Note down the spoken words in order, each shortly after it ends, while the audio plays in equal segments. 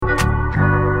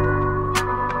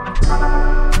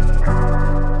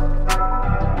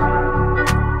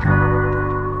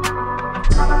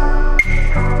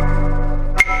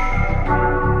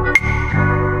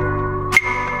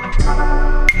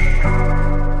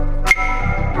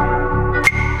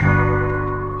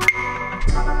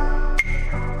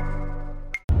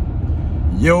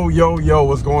Yo,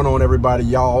 what's going on, everybody?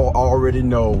 Y'all already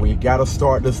know we gotta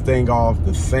start this thing off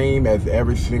the same as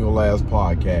every single last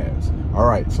podcast. All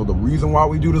right, so the reason why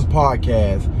we do this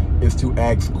podcast is to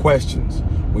ask questions.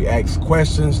 We ask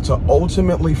questions to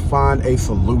ultimately find a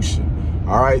solution.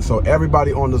 All right, so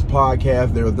everybody on this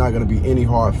podcast, there is not going to be any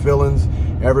hard feelings.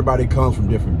 Everybody comes from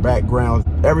different backgrounds.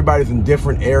 Everybody's in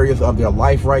different areas of their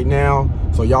life right now.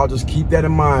 So y'all just keep that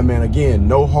in mind, man. Again,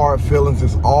 no hard feelings.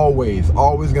 It's always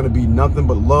going to be nothing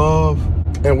but love.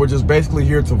 And we're just basically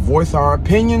here to voice our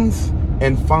opinions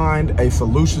and find a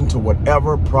solution to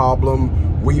whatever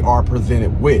problem we are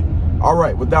presented with. All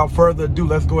right, without further ado,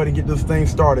 let's go ahead and get this thing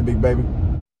started, big baby.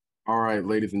 All right,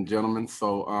 ladies and gentlemen,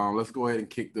 so let's go ahead and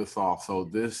kick this off. So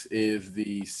this is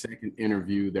the second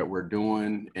interview that we're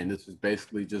doing, and this is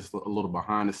basically just a little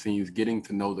behind the scenes, getting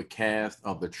to know the cast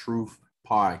of the Truth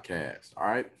Podcast. All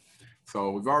right,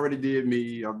 so we've already did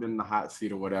me. I've been in the hot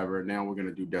seat or whatever. Now we're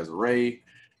gonna do Desiree.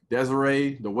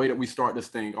 Desiree, the way that we start this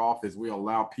thing off is we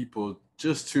allow people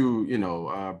just to,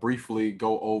 briefly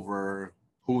go over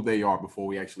who they are before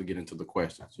we actually get into the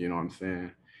questions. You know what I'm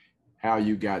saying? How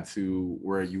you got to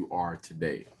where you are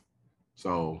today.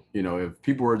 So, if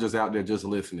people are just out there just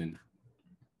listening,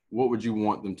 what would you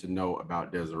want them to know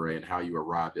about Desiree and how you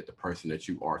arrived at the person that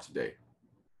you are today?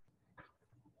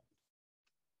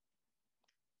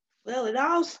 Well, it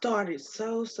all started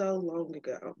so long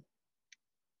ago.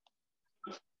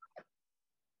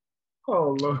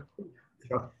 Oh, Lord.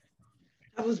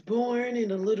 I was born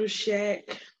in a little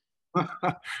shack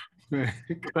Man,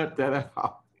 cut that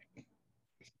out.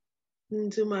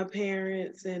 to my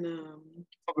parents, and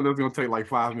Something that's going to take like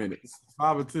 5 minutes,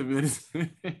 5 or 10 minutes.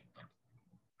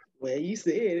 well, you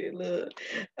said it. Look,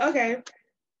 okay.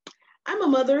 I'm a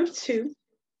mother of two.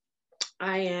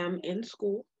 I am in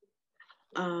school,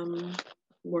 um,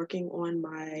 working on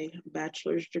my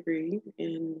bachelor's degree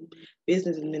in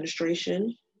business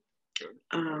administration.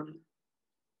 Um,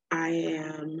 I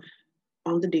am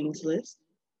on the dean's list.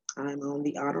 I'm on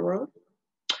the honor roll.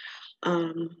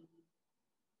 Um,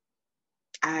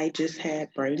 I just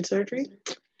had brain surgery.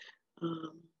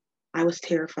 Um, I was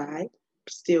terrified,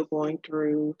 still going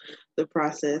through the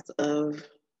process of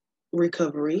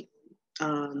recovery.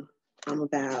 I'm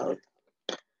about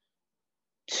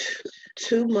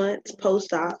 2 months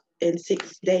post op in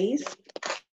 6 days,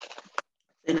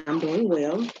 and I'm doing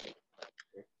well.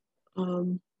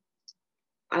 Um,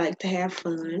 I like to have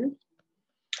fun.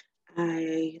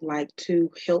 I like to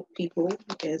help people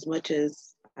as much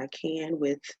as I can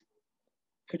with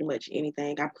pretty much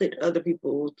anything. I put other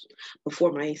people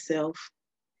before myself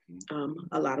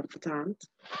a lot of the times,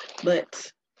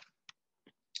 but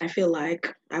I feel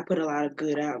like I put a lot of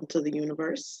good out into the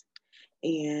universe,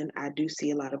 and I do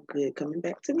see a lot of good coming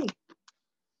back to me.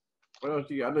 What else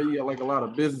I know you got like a lot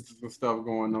of businesses and stuff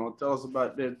going on. Tell us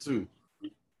about that too.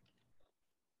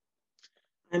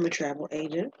 I'm a travel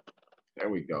agent. There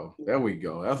we go. There we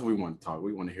go. That's what we want to talk.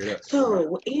 We want to hear that. All right.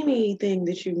 So anything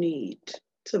that you need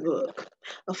to book,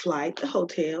 a flight, a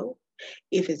hotel,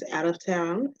 if it's out of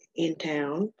town, in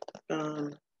town,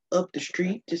 um, up the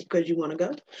street, just because you want to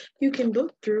go, you can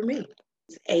book through me.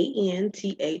 It's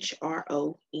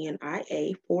ANTHRONIA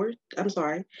for, I'm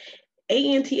sorry,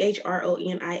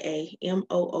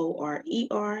 ANTHRONIAMOORER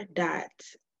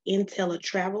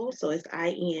 .Intella So it's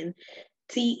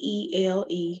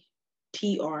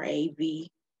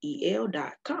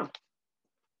INTELLETRAVEL.com.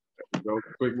 Go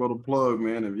quick little plug,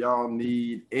 man. If y'all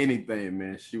need anything,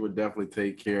 man, she would definitely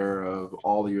take care of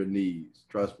all of your needs.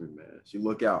 Trust me, man. She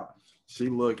look out. She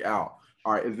look out.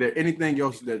 All right. Is there anything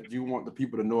else that you want the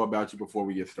people to know about you before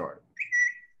we get started?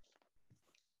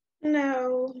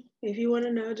 No, if you want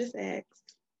to know, just ask.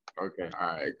 Okay. All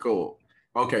right. Cool.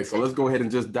 Okay. So let's go ahead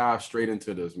and just dive straight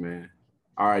into this, man.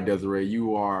 All right, Desiree,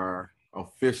 you are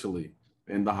officially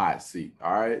in the hot seat.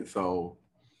 All right. So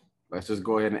let's just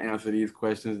go ahead and answer these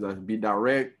questions. Let's be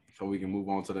direct so we can move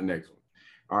on to the next one.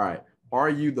 All right. Are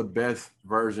you the best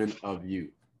version of you?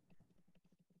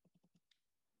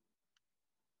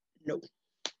 No,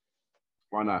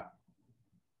 Why not?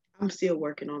 I'm still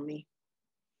working on me.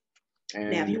 Now,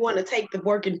 if And you want to take the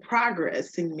work in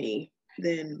progress in me,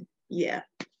 then yeah.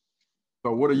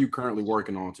 so, what are you currently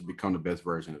working on to become the best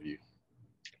version of you?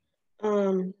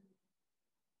 Um,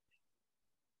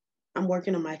 I'm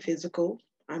working on my physical.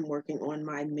 I'm working on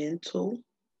my mental.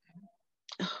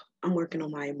 I'm working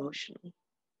on my emotional.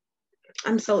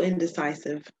 I'm so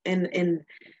indecisive, and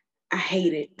I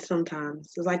hate it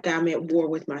sometimes. It's like I'm at war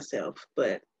with myself,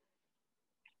 but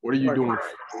What are you working. doing?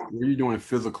 What are you doing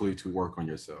physically to work on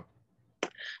yourself?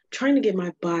 Trying to get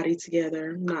my body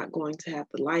together. I'm not going to have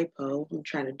the lipo. I'm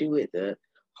trying to do it the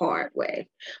hard way.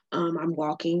 I'm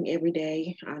walking every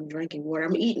day. I'm drinking water.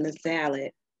 I'm eating a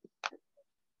salad.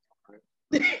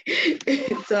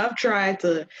 So I've tried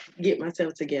to get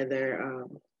myself together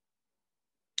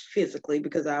physically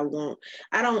because I'm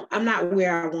not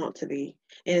where I want to be.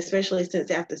 And especially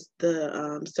since after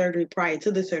the surgery, prior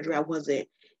to the surgery, I wasn't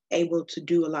able to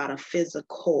do a lot of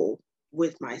physical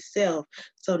with myself.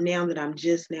 So now that I'm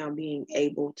just now being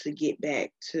able to get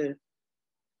back to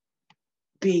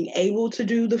being able to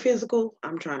do the physical,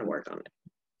 I'm trying to work on it.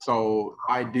 So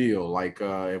ideal, like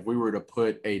if we were to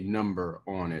put a number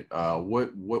on it,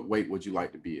 what weight would you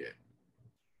like to be at?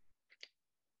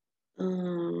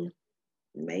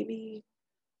 Maybe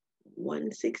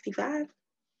 165.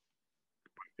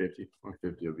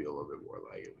 150 would be a little bit more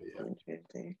like it. Yeah.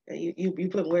 150. You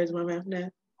put words in my mouth now.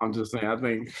 I'm just saying. I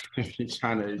think if you're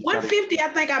trying to 150, I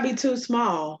think I'd be too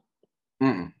small.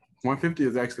 150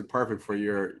 is actually perfect for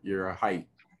your height.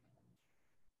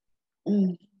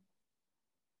 Mm.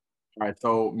 All right.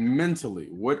 So mentally,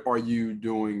 what are you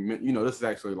doing? You know, this is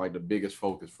actually like the biggest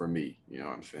focus for me. You know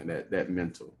what I'm saying? That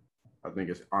mental. I think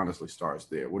it honestly starts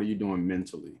there. What are you doing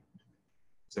mentally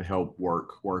to help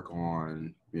work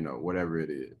on, you know, whatever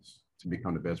it is to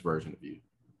become the best version of you?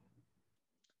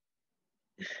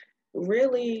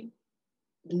 Really,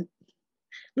 I'm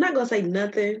not gonna say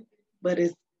nothing, but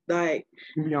it's like,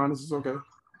 To be honest, it's okay.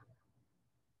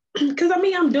 because I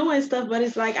mean I'm doing stuff, but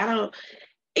it's like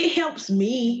it helps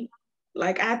me.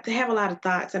 Like I have a lot of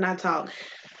thoughts and I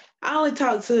only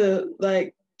talk to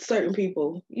like certain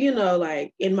people, you know,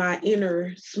 like in my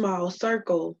inner small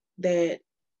circle that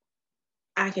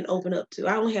I can open up to.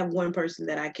 I only have one person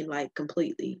that I can like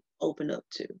completely open up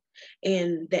to.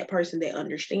 And that person that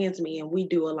understands me, and we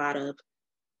do a lot of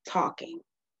talking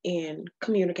and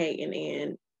communicating,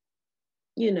 and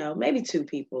you know, maybe two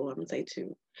people, I'm gonna say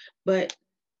two. But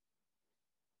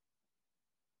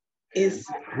it's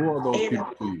who are those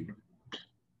people to you?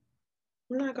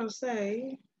 I'm not gonna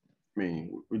say. I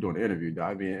mean, we're doing an interview,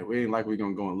 I mean, we ain't like we're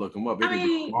gonna go and look them up. It I could be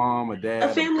mean, mom, a dad,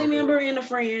 a family member and a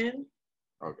friend.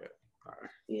 Okay. All right.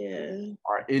 Yeah.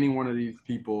 Are any one of these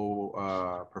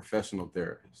people professional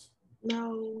therapists?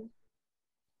 No.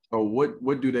 So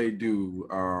what do they do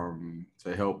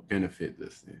to help benefit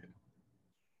this then?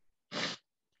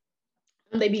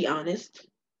 They be honest.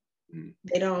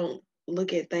 They don't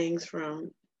look at things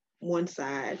from one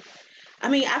side. I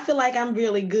mean, I feel like I'm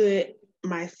really good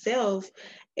myself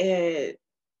at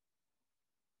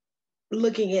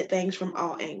looking at things from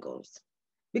all angles.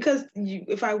 Because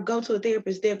if I go to a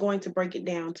therapist, they're going to break it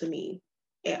down to me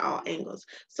at all angles.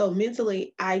 So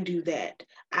mentally, I do that.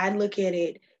 I look at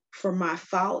it for my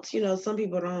faults. You know, some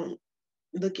people don't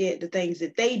look at the things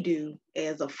that they do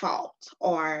as a fault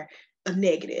or a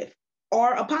negative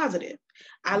or a positive.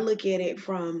 I look at it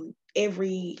from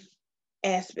every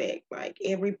aspect, like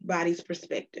everybody's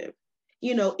perspective,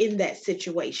 you know, in that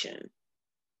situation.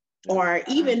 Or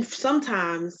even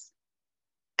sometimes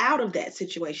out of that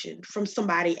situation from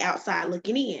somebody outside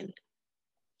looking in.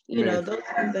 You know, those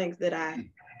are the things that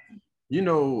You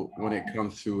know, when it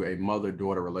comes to a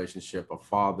mother-daughter relationship, a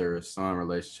father-son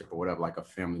relationship, or whatever, like a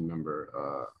family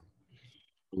member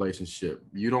relationship,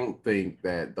 you don't think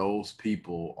that those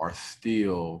people are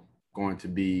still going to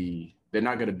be, they're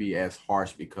not going to be as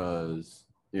harsh because,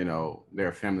 you know, they're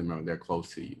a family member, they're close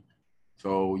to you.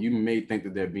 So you may think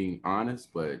that they're being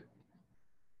honest, but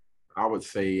I would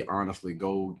say honestly,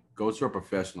 go to a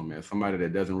professional, man, somebody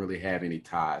that doesn't really have any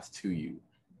ties to you,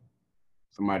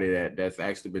 somebody that's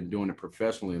actually been doing it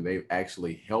professionally, and they've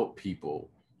actually helped people,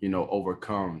 you know,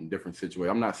 overcome different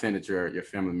situations. I'm not saying that your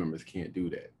family members can't do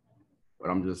that, but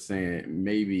I'm just saying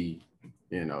maybe,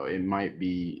 you know, it might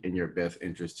be in your best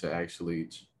interest to actually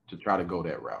to try to go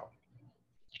that route.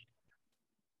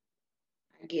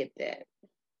 I get that.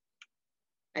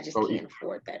 I just can't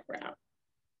afford that route.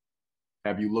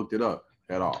 Have you looked it up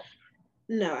at all?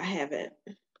 No, I haven't.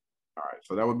 All right,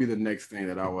 so that would be the next thing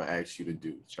that I would ask you to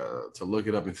do, to look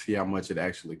it up and see how much it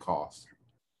actually costs.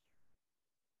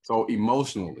 So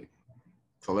emotionally,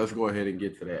 so let's go ahead and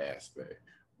get to that aspect.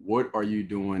 What are you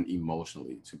doing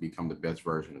emotionally to become the best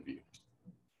version of you?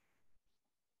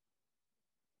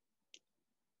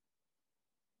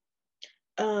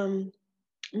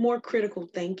 More critical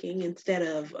thinking instead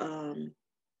of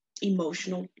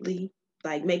emotionally,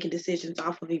 like making decisions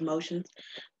off of emotions.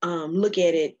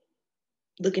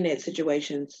 Looking at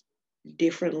situations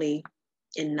differently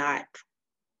and not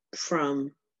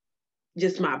from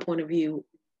just my point of view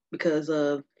because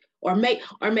of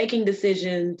making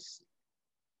decisions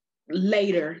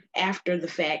later after the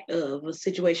fact of a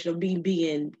situation of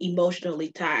being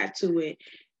emotionally tied to it.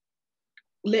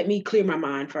 Let me clear my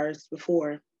mind first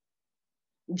before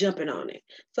jumping on it.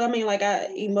 So I mean, like I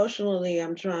emotionally,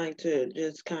 I'm trying to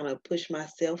just kind of push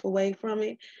myself away from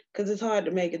it because it's hard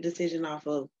to make a decision off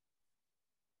of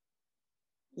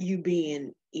you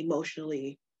being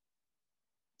emotionally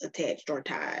attached or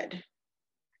tied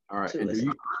All right. to And it.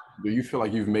 do you feel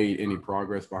like you've made any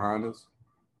progress behind us?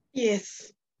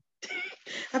 Yes,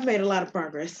 I've made a lot of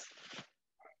progress.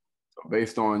 So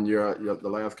based on your the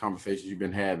last conversations you've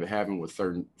been having with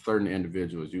certain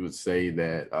individuals, you would say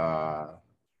that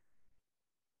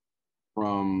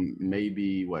from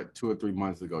maybe what 2 or 3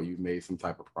 months ago, you've made some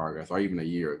type of progress, or even a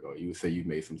year ago, you would say you've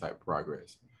made some type of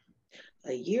progress.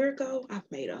 A year ago, I've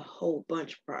made a whole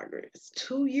bunch of progress.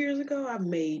 2 years ago, I've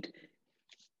made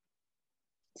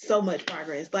so much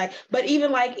progress. But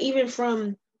even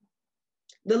from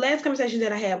the last conversation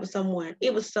that I had with someone,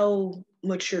 it was so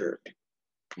matured.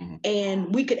 Mm-hmm.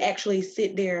 And we could actually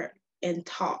sit there and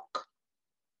talk,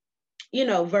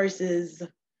 versus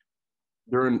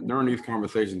during these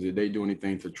conversations, did they do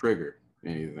anything to trigger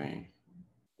anything?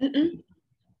 Mm-mm.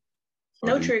 So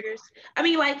no triggers. I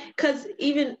mean, because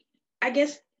even I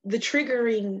guess the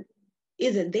triggering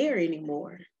isn't there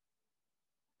anymore.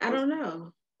 I don't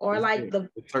know. Or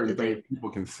certain things people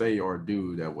can say or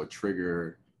do that would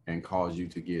trigger and cause you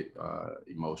to get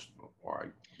emotional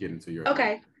or get into your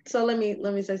okay. So let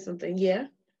me say something. Yeah,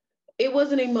 it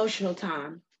was an emotional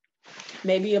time,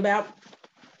 maybe about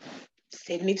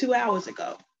 72 hours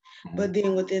ago. Mm-hmm. But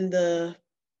then within the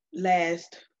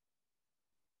last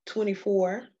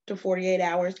 24 to 48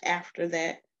 hours after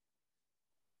that,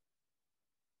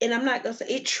 and I'm not gonna say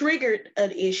it triggered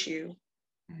an issue,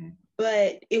 mm-hmm.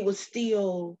 but it was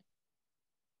still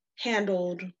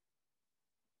handled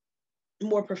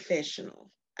more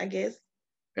professional, I guess.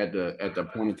 At the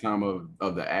point in time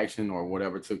of the action or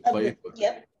whatever took place.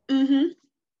 Yep. Mm-hmm.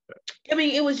 I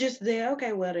mean, it was just there.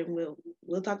 Okay, well then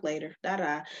we'll talk later.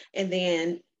 And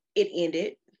then it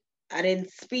ended. I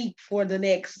didn't speak for the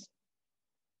next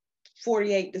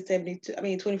 48 to 72. I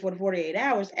mean, 24 to 48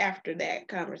 hours after that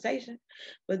conversation.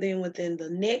 But then within the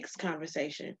next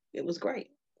conversation, it was great.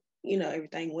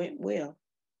 Everything went well.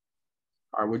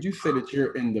 All right. Would you say that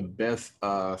you're in the best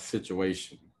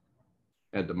situation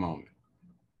at the moment?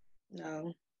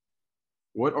 No.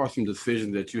 What are some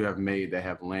decisions that you have made that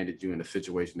have landed you in the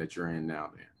situation that you're in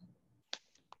now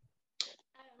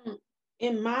then?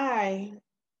 In my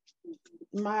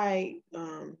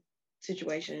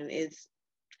situation, it's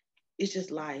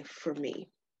just life for me.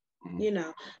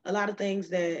 Mm-hmm. A lot of things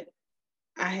that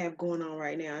I have going on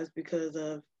right now is because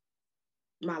of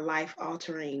my life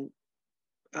altering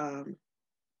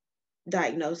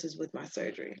diagnosis with my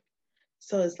surgery.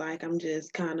 So it's like I'm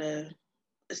just kind of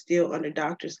still under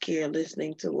doctor's care,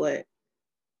 listening to what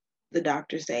the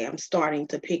doctors say. I'm starting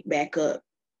to pick back up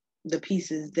the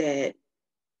pieces that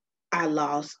I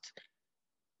lost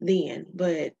then,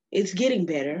 but it's getting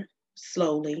better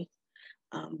slowly.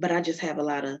 But I just have a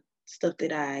lot of stuff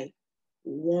that I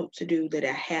want to do that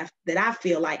I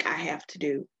feel like I have to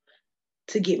do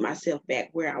to get myself back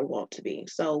where I want to be.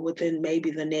 So within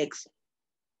maybe the next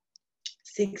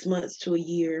 6 months to a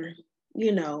year,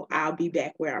 I'll be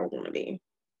back where I want to be.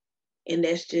 And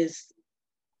that's just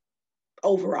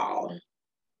overall.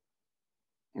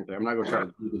 Okay, I'm not going to try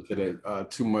to get into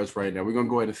that too much right now. We're going to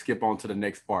go ahead and skip on to the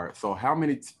next part. So how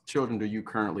many children do you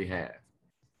currently have?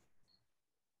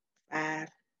 5.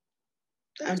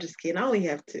 I'm just kidding. I only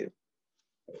have 2.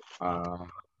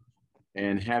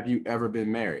 And have you ever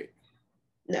been married?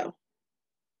 No.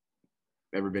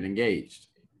 Ever been engaged?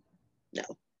 No.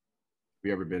 Have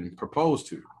you ever been proposed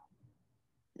to?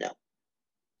 No.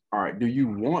 All right. Do you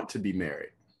want to be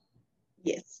married?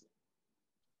 Yes.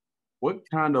 What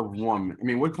kind of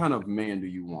what kind of man do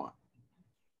you want?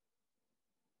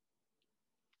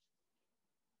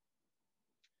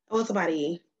 I want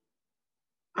somebody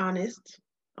honest.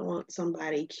 I want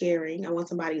somebody caring. I want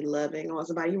somebody loving. I want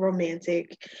somebody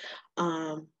romantic.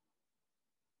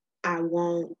 I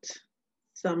want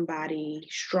somebody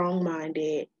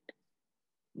strong-minded,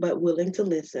 but willing to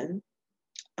listen.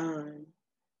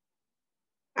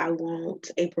 I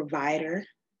want a provider.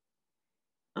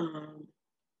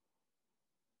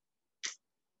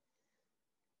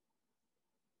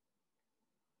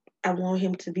 I want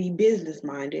him to be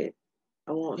business-minded.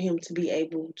 I want him to be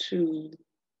able to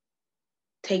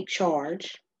take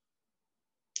charge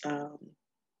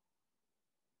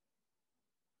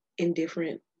in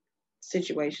different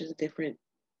situations, different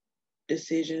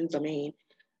decisions. I mean,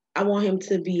 I want him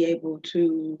to be able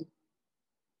to,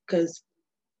 because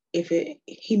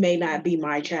he may not be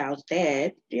my child's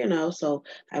dad, so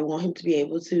I want him to be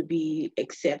able to be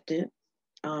acceptant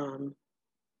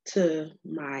to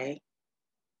my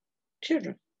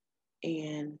children.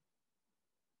 and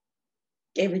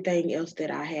everything else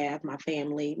that I have, my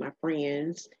family, my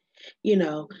friends. You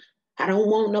know, I don't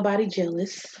want nobody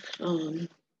jealous. I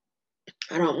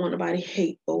don't want nobody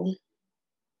hateful.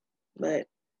 But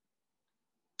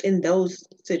in those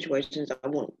situations, I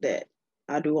want that.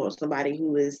 I do want somebody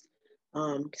who is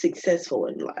successful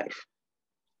in life.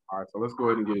 All right, so let's go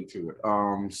ahead and get into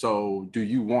it. So do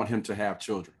you want him to have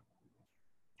children,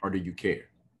 or do you care?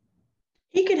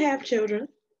 He can have children.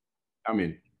 I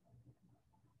mean,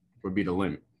 would be the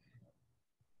limit.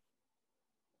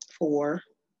 4.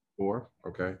 4.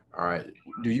 Okay. All right.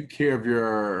 Do you care if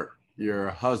your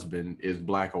husband is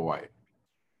black or white?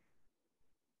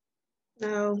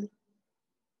 No.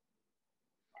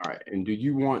 All right. And do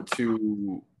you want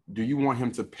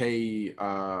him to pay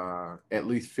at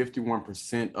least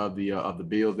 51% of the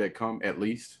bills that come, at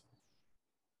least?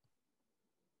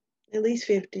 At least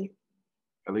 50.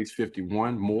 At least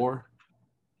 51 more?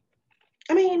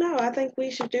 I mean, no, I think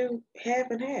we should do half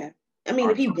and half. I mean,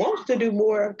 All if right. he wants to do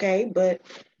more, okay, but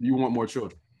You want more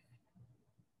children?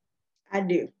 I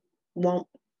do want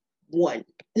one.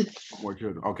 More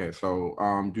children. Okay. So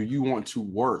do you want to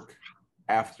work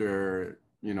after,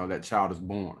 that child is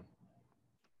born?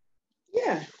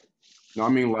 Yeah. No, I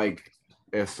mean, like,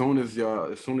 as soon as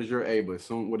you're able,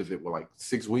 what is it? Well, like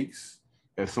 6 weeks.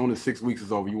 As soon as 6 weeks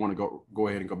is over, you want to go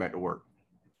ahead and go back to work.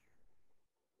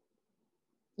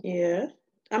 Yeah.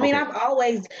 I mean,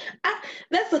 Okay.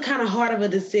 that's a kind of hard of a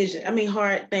decision. I mean,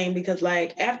 hard thing because,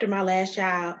 like, after my last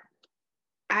child,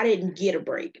 I didn't get a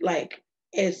break. Like,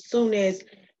 as soon as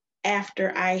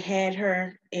after I had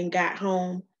her and got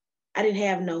home, I didn't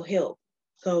have no help.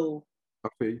 So,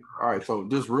 Okay. All right. So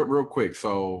just real quick.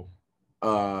 So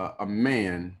a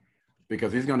man,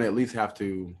 because he's gonna at least have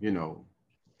to,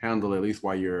 handle at least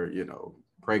while you're,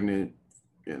 pregnant,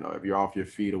 if you're off your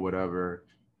feet or whatever,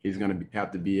 he's gonna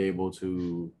have to be able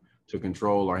to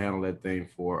control or handle that thing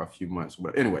for a few months.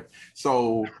 But anyway,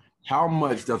 so how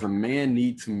much does a man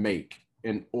need to make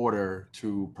in order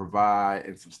to provide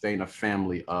and sustain a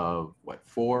family of what,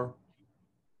 4?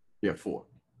 Yeah, 4.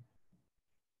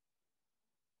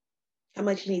 how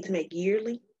much you need to make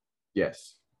yearly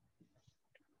Yes.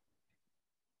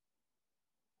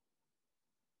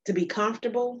 to be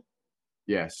comfortable?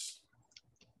 Yes.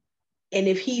 And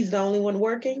if he's the only one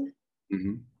working,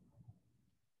 Mm-hmm.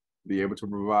 Be able to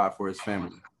provide for his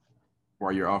family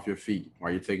while you're off your feet,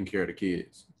 while you're taking care of the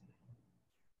kids.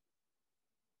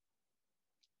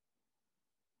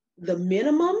 the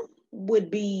minimum would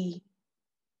be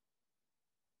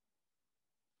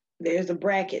there's a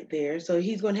bracket there. So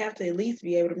he's going to have to at least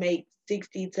be able to make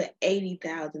 60 to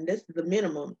 80,000. This is the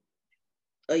minimum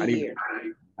a Not even, year.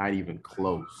 not even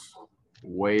close.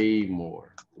 Way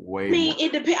more. I Way mean, more.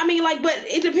 it depends. I mean, like, but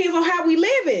it depends on how we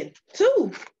live in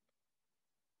too.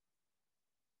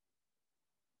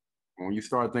 When you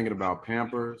start thinking about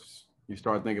Pampers, you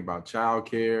start thinking about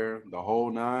childcare, the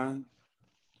whole nine.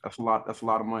 That's a lot. That's a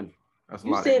lot of money. That's a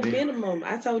You lot. And said then, minimum.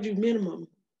 I told you minimum.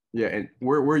 yeah, and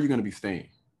where are you going to be staying?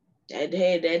 That's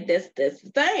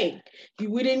the thing.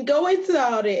 We didn't go into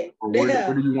all that. Or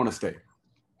where do you want to stay?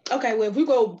 Okay, well, if we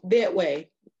go that way,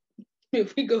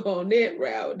 if we go on that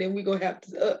route, then we're gonna have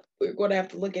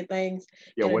to look at things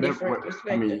Yeah, in a whatever. different I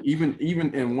perspective. mean,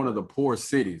 even in one of the poor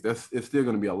cities, it's still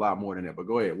going to be a lot more than that. But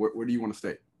go ahead. Where do you want to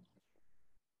stay?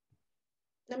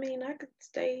 I mean, I could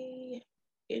stay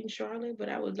in Charlotte, but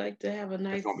I would like to have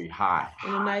It's going to be high,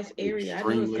 in a nice area. I know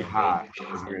it's extremely gonna high be. if It's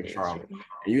you're gonna in be Charlotte. extreme.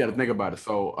 And you got to think about it.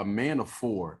 So a man of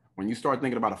 4, when you start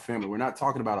thinking about a family, we're not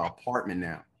talking about an apartment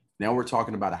now. Now we're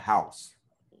talking about a house,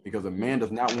 because a man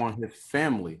does not want his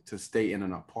family to stay in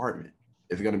an apartment.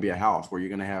 It's going to be a house where you're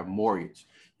going to have mortgage,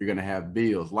 you're going to have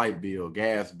bills, light bill,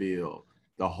 gas bill,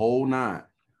 the whole nine.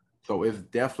 So it's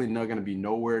definitely not going to be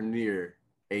nowhere near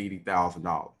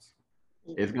 $80,000.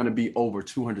 It's going to be over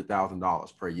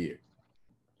 $200,000 per year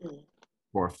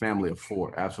for a family of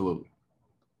 4. Absolutely.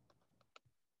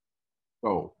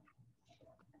 So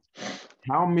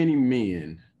how many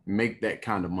men make that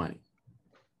kind of money?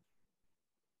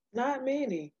 Not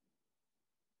many.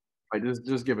 Like,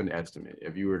 just give an estimate.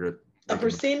 If you were to A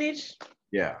percentage,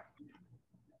 yeah,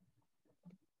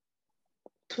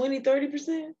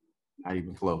 20-30%. not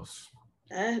even close.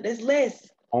 That's less.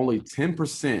 Only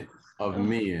 10% of Oh.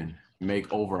 men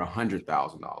make over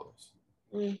 $100,000.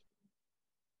 Mm.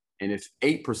 And it's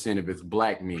 8% if it's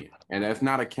black men. And that's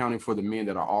not accounting for the men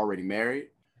that are already married,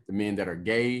 the men that are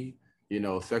gay,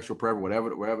 sexual preference,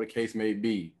 whatever the case may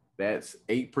be. That's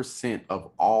 8%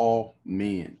 of all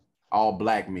men, all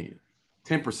black men,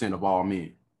 10% of all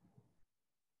men.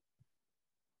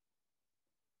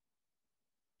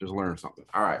 Just learn something.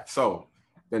 All right. So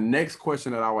The next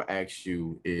question that I will ask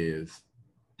you is,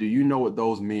 do you know what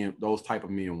those type of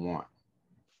men want?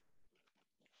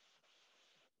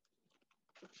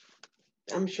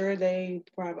 I'm sure they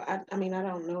probably. I mean, I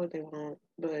don't know what they want,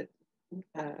 but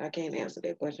I can't answer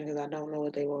that question because I don't know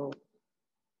what they want.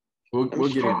 I'm We'll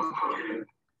get sure. into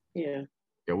Yeah.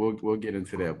 yeah, we'll get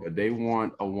into that. But they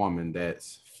want a woman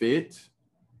that's fit,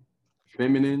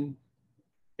 feminine,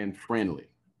 and friendly.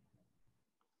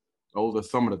 Those are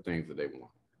some of the things that they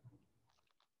want.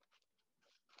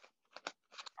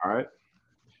 All right.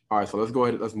 All right. So let's go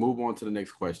ahead. Let's move on to the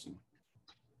next question.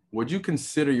 Would you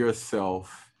consider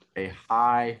yourself a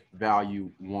high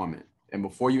value woman? And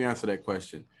before you answer that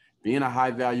question, being a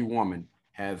high value woman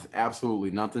has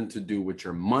absolutely nothing to do with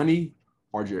your money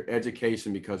or your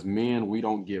education, because men, we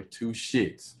don't give two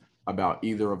shits about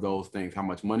either of those things. How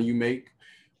much money you make,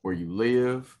 where you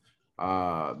live,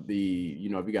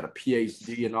 if you got a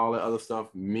PhD and all that other stuff,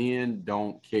 men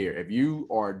don't care. If you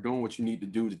are doing what you need to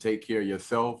do to take care of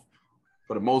yourself,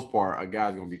 for the most part, a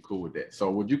guy's gonna be cool with that. So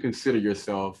would you consider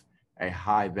yourself a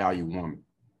high value woman?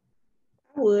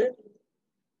 I would.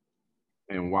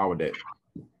 And why would that?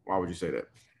 Why would you say that?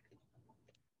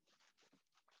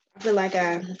 I feel like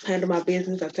I handle my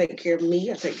business. I take care of me.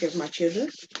 I take care of my children.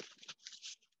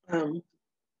 Um,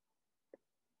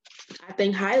 I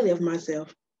think highly of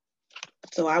myself,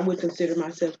 so I would consider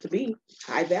myself to be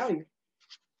high value.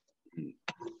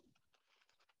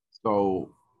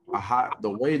 So the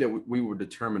way that we would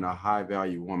determine a high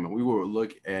value woman, we would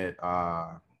look at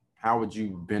how would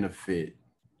you benefit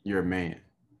your man?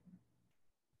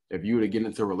 If you were to get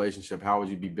into a relationship, how would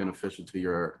you be beneficial to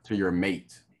your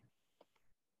mate?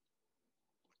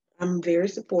 I'm very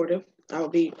supportive.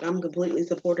 I'm completely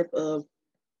supportive of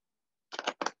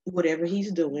whatever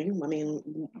he's doing. I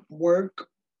mean, work,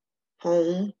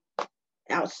 home,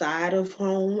 outside of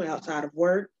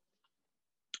work.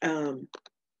 Um,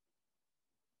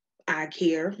 I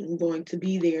care. I'm going to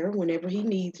be there whenever he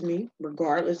needs me,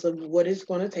 regardless of what it's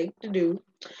going to take to do.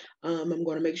 I'm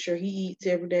going to make sure he eats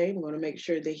every day. I'm going to make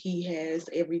sure that he has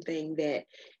everything that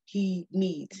he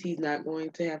needs. He's not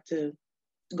going to have to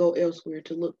go elsewhere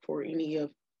to look for any of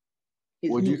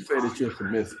his Would you needs. say that you're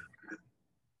submissive?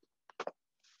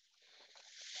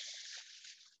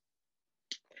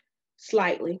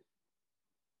 Slightly.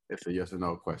 It's a yes or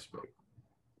no question.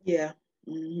 Yeah.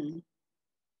 Hmm.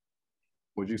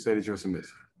 Would you say that you're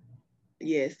submissive?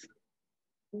 Yes.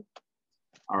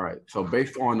 All right. So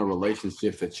based on the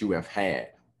relationships that you have had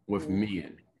with Mhm.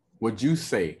 men, would you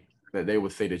say that they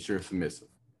would say that you're submissive?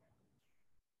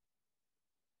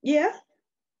 Yeah.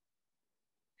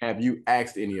 Have you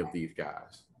asked any of these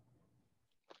guys?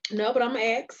 No, but I'm going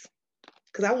to ask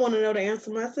because I want to know the answer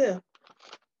myself.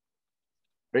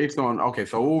 Based on, okay,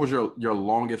 so what was your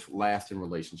longest lasting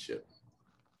relationship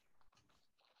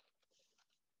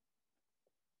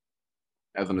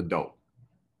as an adult?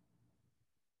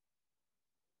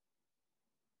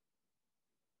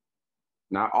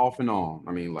 Not off and on.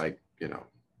 I mean, like,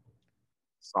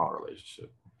 solid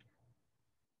relationship.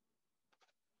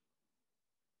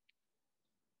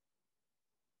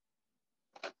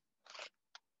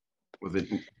 Was it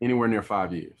anywhere near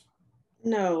 5 years?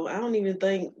 No, I don't even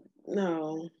think,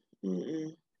 no.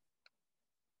 Mm-mm.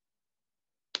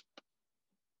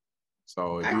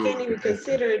 So if I you were can't to even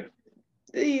consider consider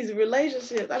these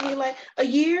relationships. I mean, like a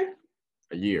year.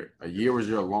 a year was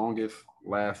your longest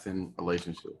lasting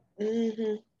relationship.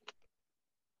 Hmm.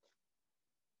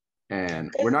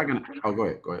 And we're not gonna. Oh, go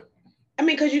ahead. Go ahead. I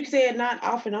mean, because you said not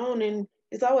off and on, and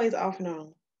it's always off and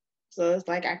on. So it's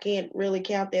like I can't really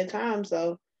count that time.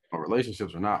 So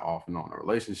Relationships are not off and on. mhm. A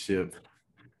relationship,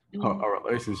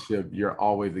 you're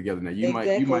always together. Now you might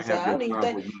Exactly. So have your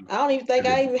times where I don't even think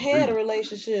you I even had a disagree.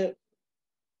 relationship.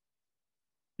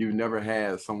 You've never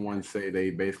had someone say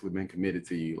they basically been committed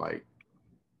to you, like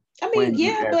I mean, claim you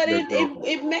yeah, as but their girlfriend.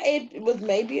 it was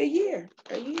maybe a year.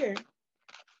 A year.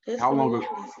 That's How the long ago?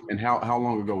 longest. And how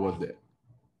long ago was that?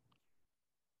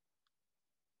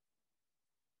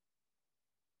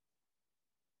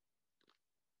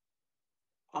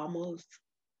 Almost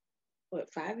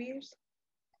what, 5 years?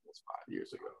 That's 5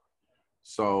 years ago.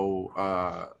 So,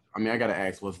 I mean, I gotta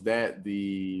ask, was that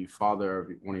the father of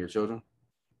one of your children?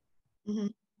 Hmm.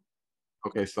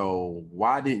 Okay, so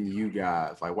why didn't you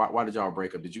guys like? Why did y'all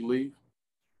break up? Did you leave?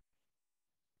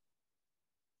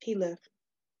 He left.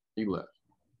 He left.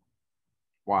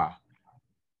 Why?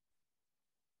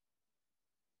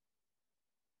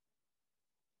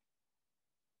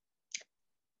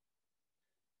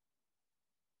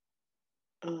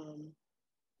 Um,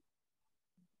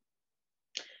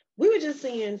 we were was just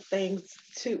seeing things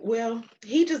too. Well,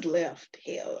 he just left.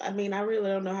 Hell, I mean, I really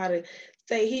don't know how to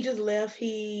say. He just left.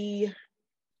 He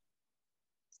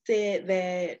said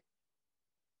that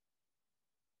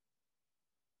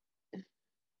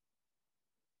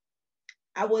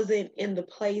I wasn't in the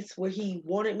place where he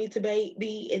wanted me to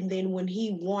be, and then when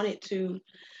he wanted to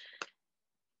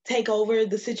take over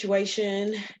the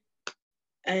situation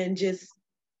and just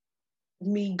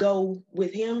me go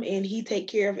with him and he take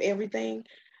care of everything,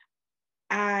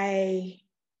 I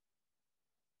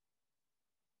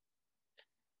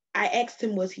asked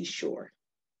him, was he sure?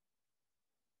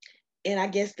 And I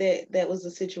guess that was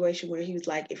a situation where he was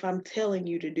like, if I'm telling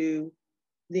you to do,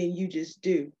 then you just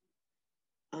do.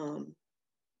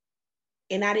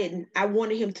 And I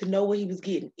wanted him to know what he was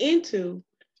getting into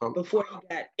before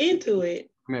he got into it.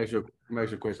 Let me ask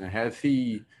you a question. Has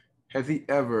he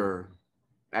ever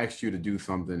asked you to do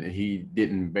something and he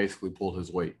didn't basically pull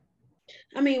his weight?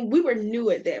 I mean, we were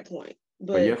new at that point.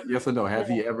 But yes or no? Has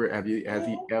he ever?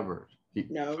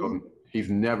 No. He's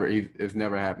never. It's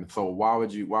never happened. So why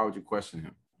would you question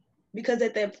him? Because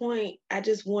at that point, I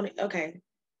just wanted. Okay,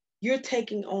 you're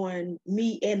taking on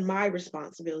me and my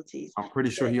responsibilities. I'm pretty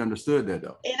sure he understood that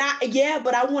though. And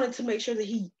but I wanted to make sure that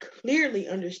he clearly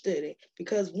understood it,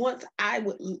 because once I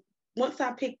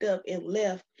picked up and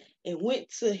left and went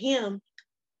to him,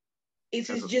 it's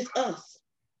just us.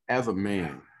 As a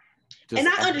man. And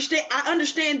I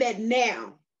understand that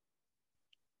now.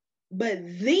 But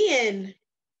then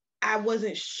I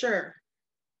wasn't sure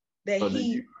that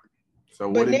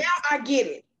but now I get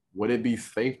it. Would it be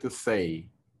safe to say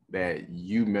that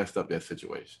you messed up that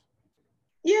situation?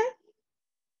 Yeah.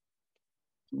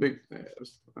 I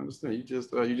understand. You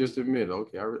just admit it.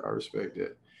 Okay, I respect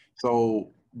that.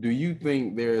 So do you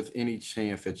think there's any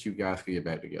chance that you guys could get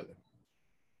back together?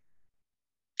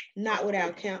 Not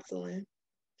without counseling.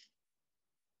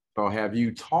 So have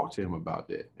you talked to him about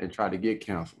that and tried to get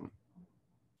counseling?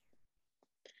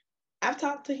 I've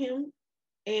talked to him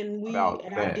and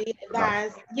I did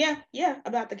advise,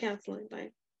 about the counseling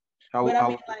thing. But I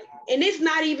mean, like, and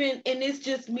it's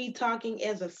just me talking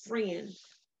as a friend,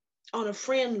 on a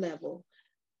friend level,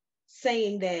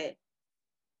 saying that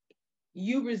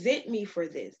you resent me for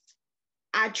this.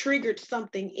 I triggered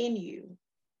something in you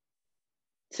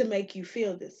to make you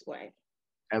feel this way.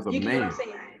 As a man,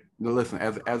 no, listen,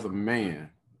 as a man,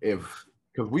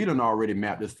 because we done already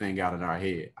mapped this thing out in our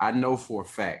head. I know for a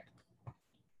fact,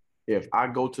 if I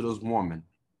go to this woman,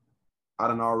 I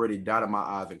done already dotted my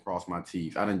I's and crossed my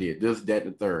T's. I done did this, that,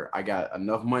 and the third. I got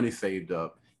enough money saved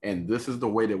up, and this is the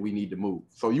way that we need to move.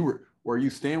 So were you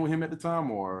staying with him at the time,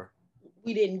 or?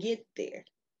 We didn't get there.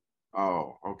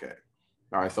 Oh, okay.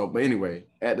 All right. So, but anyway,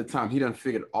 at the time, he done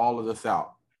figured all of this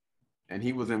out, and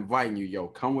he was inviting you, yo,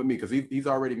 come with me, because he's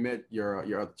already met your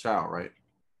other child, right?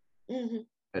 Mm-hmm.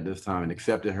 At this time, and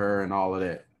accepted her and all of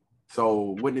that.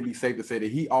 So, wouldn't it be safe to say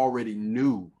that he already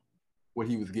knew what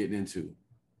he was getting into?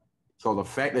 So the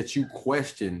fact that you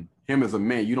question him as a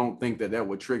man, you don't think that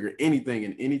would trigger anything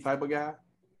in any type of guy?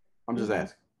 I'm just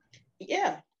asking.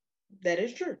 Yeah, that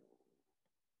is true.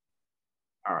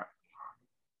 All right.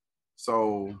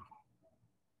 So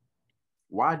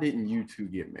why didn't you two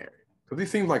get married? Because he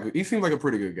seems like a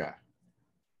pretty good guy.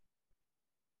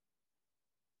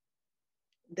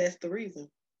 That's the reason.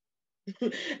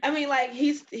 I mean, like,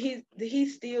 he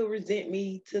still resent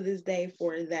me to this day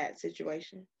for that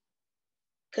situation.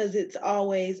 Because it's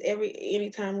always,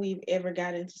 anytime we've ever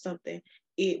got into something,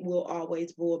 it will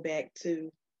always boil back to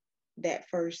that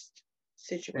first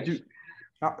situation.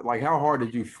 How hard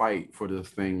did you fight for this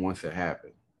thing once it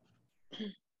happened?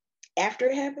 After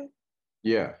it happened?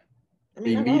 Yeah. I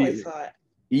mean, I've always fought.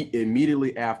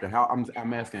 Immediately after,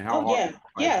 I'm asking how hard.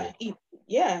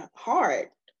 Yeah, hard.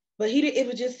 But it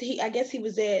was just, I guess he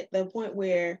was at the point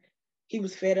where he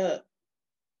was fed up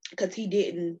because he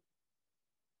didn't.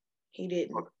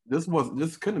 This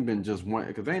couldn't have been just one,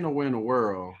 because there ain't nowhere in the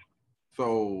world.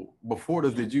 So before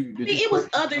this, did you? It was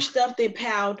other stuff that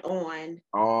piled on.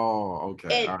 Oh,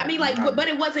 okay. And I mean, like, but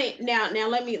it wasn't. Now,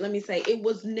 let me say, it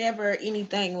was never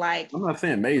anything like. I'm not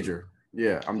saying major.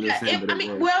 Yeah, I'm just saying.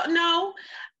 No,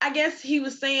 I guess he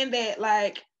was saying that,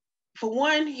 like, for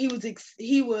one, he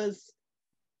was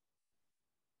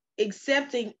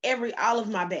accepting all of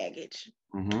my baggage.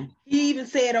 Mm-hmm. He even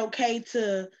said okay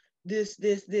to this,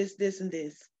 and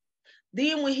this.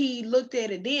 Then when he looked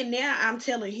at it, now I'm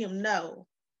telling him no.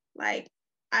 Like,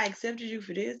 I accepted you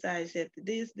for this. I accepted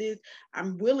this.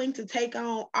 I'm willing to take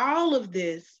on all of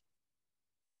this.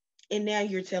 And now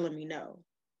you're telling me no.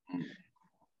 Mm.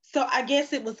 So I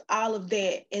guess it was all of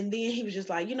that. And then he was just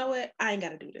like, you know what? I ain't got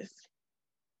to do this.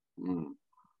 Mm.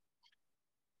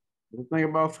 The thing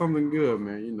about something good,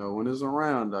 man, you know, when it's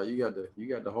around, dog, you got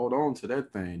to hold on to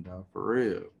that thing, dog, for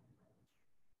real.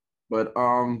 But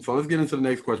so let's get into the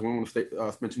next question. We don't want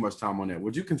to spend too much time on that.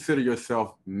 Would you consider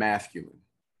yourself masculine,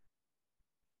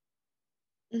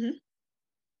 Hmm.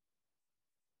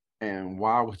 and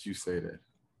why would you say that?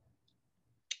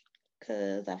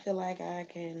 Because I feel like I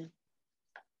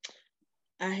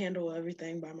handle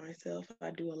everything by myself.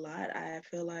 I do a lot. I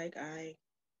feel like I'm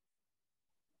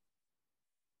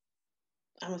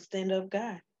a stand up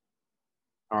guy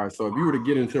All right, so if you were to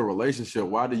get into a relationship,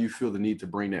 why do you feel the need to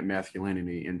bring that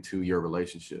masculinity into your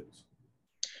relationships?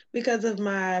 because of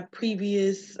my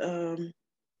previous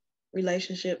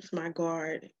relationships. My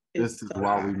guard is This is so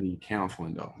why we high. need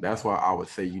counseling, though. That's why I would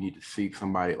say you need to seek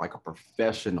somebody like a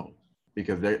professional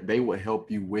because they will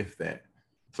help you with that.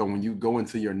 So when you go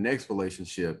into your next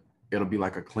relationship, it'll be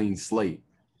like a clean slate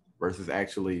versus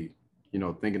actually,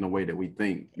 thinking the way that we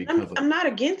think I'm because of. I'm not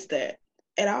against that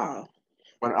at all.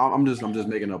 But I'm just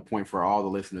making a point for all the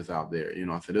listeners out there.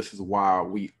 So this is why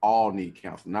we all need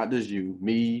counseling, not just you,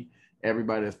 me,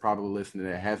 everybody that's probably listening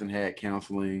that hasn't had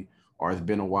counseling or it's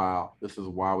been a while. This is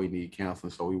why we need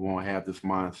counseling, so we won't have this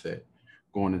mindset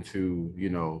going into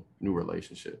new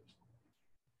relationships.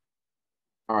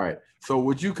 All right. So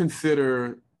would you say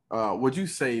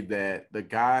that the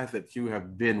guys that you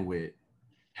have been with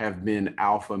have been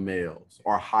alpha males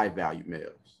or high value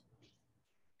males?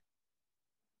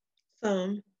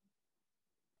 Some,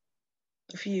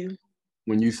 a few,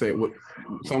 When you say what,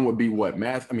 some would be what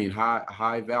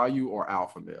high value or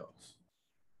alpha males.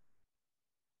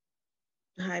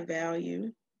 high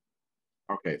value.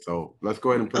 Okay, so let's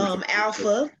go ahead and put into context.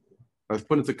 Alpha. Let's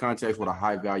put into context what a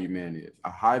high value man is. A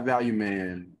high value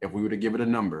man, if we were to give it a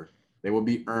number, they will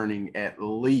be earning at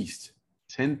least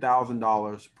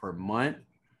 $10,000 per month,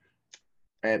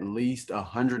 at least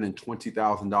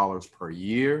 $120,000 per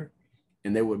year,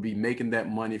 and they would be making that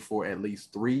money for at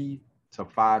least 3 to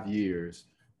 5 years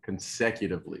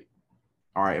consecutively.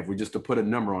 All right, if we just to put a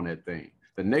number on that thing,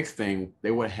 the next thing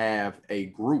they would have a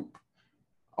group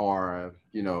or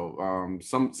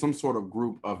some sort of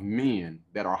group of men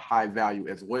that are high value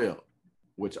as well,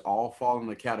 which all fall in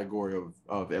the category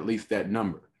of at least that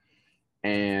number,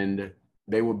 and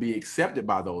they will be accepted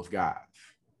by those guys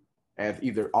as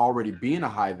either already being a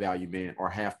high value man or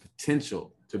have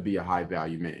potential to be a high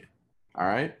value man. All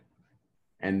right,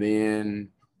 and then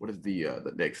what is the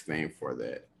next thing for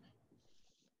that?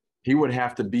 He would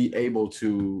have to be able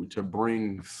to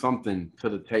bring something to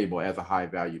the table as a high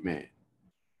value man,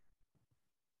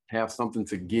 have something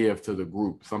to give to the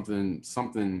group,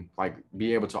 something like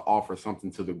be able to offer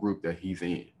something to the group that he's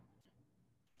in.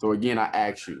 So again, I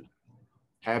ask you,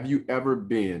 have you ever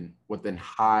been with a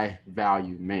high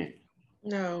value man?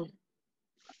 No.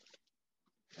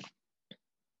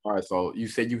 All right, so you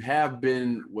said you have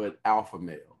been with alpha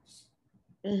males.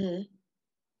 Hmm.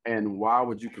 And why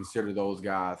would you consider those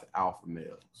guys alpha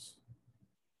males?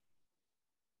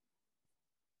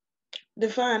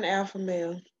 Define alpha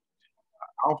male.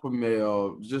 Alpha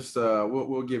male, just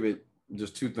we'll give it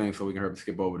just two things so we can hurry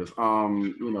skip over this.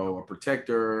 A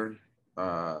protector,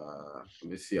 let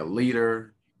me see, a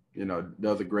leader,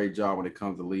 does a great job when it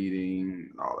comes to leading and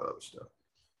all that other stuff.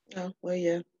 Oh, well,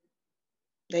 yeah,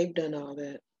 they've done all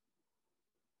that.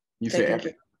 You said Taking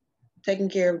every care, taking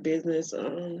care of business,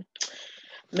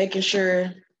 making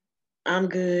sure I'm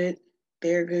good,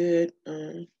 they're good,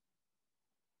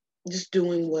 just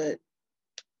doing what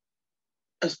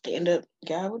a stand-up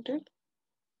guy would do.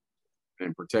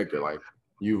 and protector, like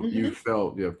you Hmm.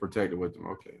 felt protected with them.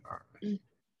 Okay, all right.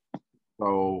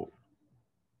 So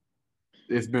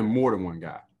it's been more than one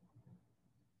guy.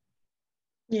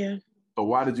 Yeah. So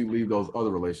why did you leave those other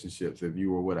relationships if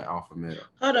you were with an alpha male?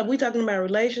 Hold up, we talking about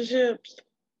relationships?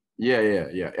 Yeah, yeah,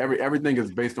 yeah. Everything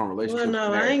is based on Well, relationships and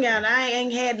no, marriage. I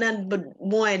ain't had nothing but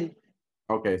one.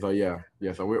 Okay, so yeah,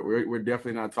 yeah. So we're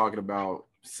definitely not talking about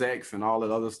sex and all that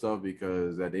other stuff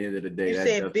because at the end of the day, You that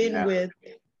said doesn't been matter. with.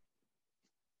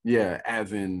 Yeah,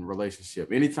 as in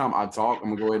relationship. Anytime I talk, I'm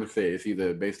gonna go ahead and say it's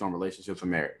either based on relationships or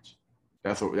marriage.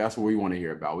 That's what we want to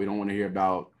hear about. We don't want to hear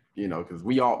about because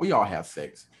we all have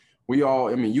sex. We all.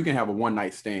 I mean, you can have a one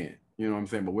night stand. You know what I'm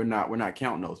saying? But we're not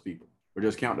counting those people. We're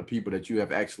just counting the people that you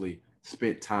have actually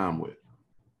spent time with,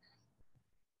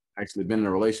 actually been in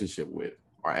a relationship with,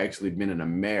 or actually been in a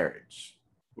marriage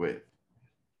with.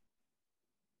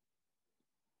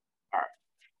 All right.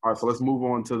 All right, so let's move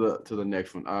on to the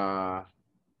next one.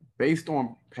 Based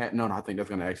on Pat, no, I think that's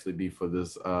gonna actually be for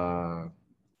this the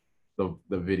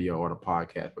video or the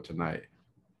podcast for tonight.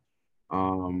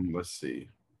 Let's see.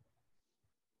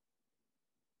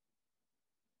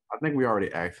 I think we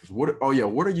already asked this. What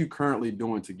are you currently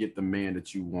doing to get the man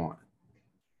that you want?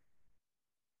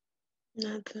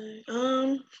 Nothing.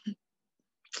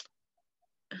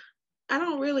 I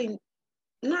don't really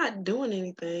not doing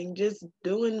anything, just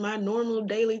doing my normal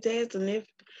daily tasks. And if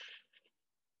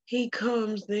he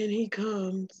comes, then he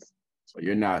comes. So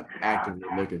you're not actively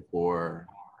looking for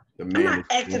the I'm man not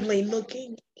that you want actively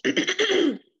looking.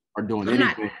 or doing I'm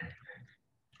not. anything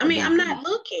I or mean, doing I'm anything. not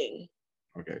looking.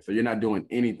 Okay, so you're not doing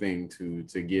anything to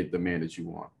get the man that you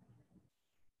want.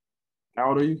 How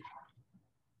old are you?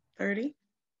 30.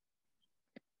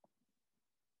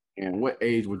 And what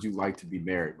age would you like to be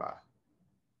married by?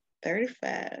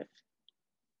 35.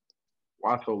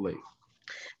 Why so late?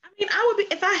 I mean, I would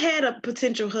be if I had a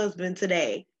potential husband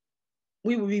today,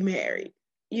 we would be married,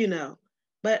 you know.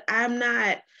 But I'm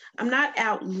not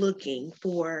out looking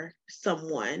for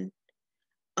someone.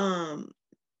 Um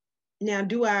Now,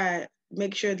 do I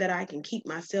make sure that I can keep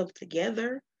myself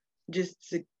together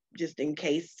just in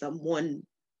case someone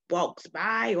walks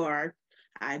by or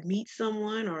I meet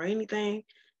someone or anything?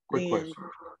 Quick Then question.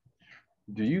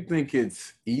 Do you think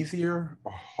it's easier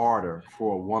or harder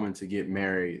for a woman to get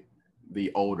married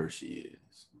the older she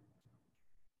is?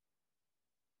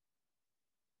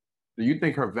 Do you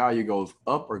think her value goes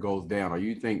up or goes down? Or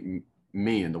you think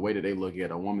men, the way that they look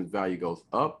at a woman's value goes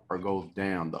up or goes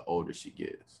down the older she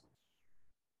gets?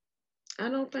 I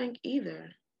don't think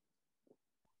either.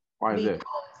 Why is that? Because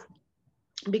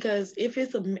because if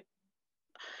it's a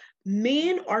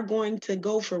men are going to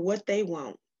go for what they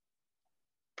want.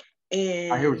 I hear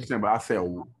what And you're saying, but I said,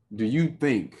 do you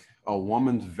think a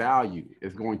woman's value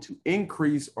is going to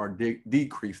increase or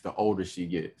decrease the older she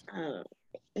gets? uh,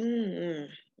 mm,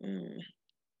 mm,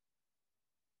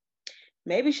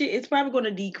 maybe it's probably going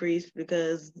to decrease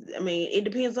because I mean it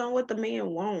depends on what the man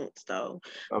wants though.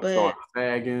 Stuff But starts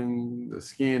sagging, the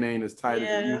skin ain't as tight as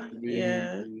it used yeah, to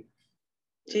yeah. be.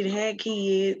 She had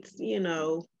kids,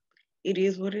 it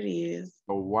is what it is.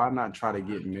 So why not try to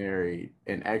get married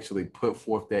and actually put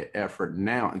forth that effort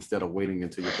now instead of waiting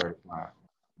until you're 35?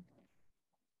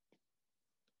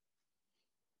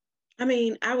 I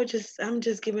mean, I'm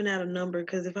just giving out a number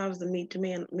because if I was to meet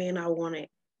the man I wanted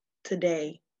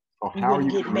today, So we how are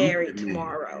wouldn't you get going to meet married that man?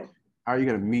 tomorrow. How are you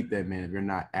going to meet that man if you're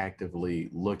not actively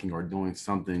looking or doing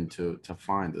something to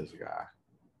find this guy?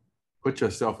 Put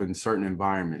yourself in certain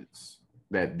environments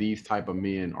that these type of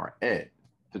men are at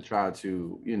to try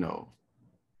to,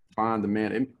 find the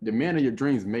man. And the man of your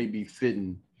dreams may be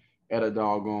sitting at a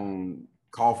doggone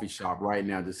coffee shop right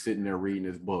now, just sitting there reading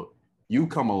his book. You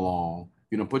come along,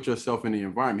 put yourself in the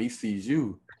environment. He sees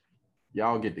you.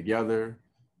 Y'all get together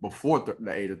before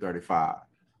the age of 35.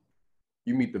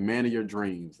 You meet the man of your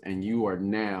dreams, and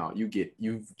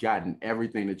you've gotten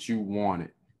everything that you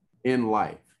wanted in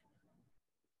life.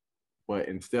 But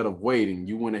instead of waiting,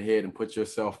 you went ahead and put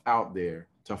yourself out there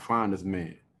to find this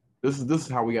man. This is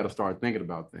how we got to start thinking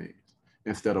about things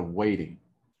instead of waiting.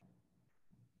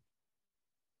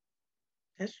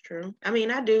 That's true. I mean,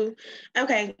 I do.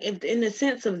 Okay, if in the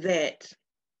sense of that,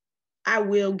 I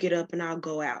will get up and I'll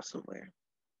go out somewhere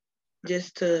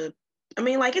just to. I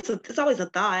mean, like it's always a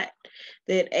thought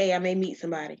that hey, I may meet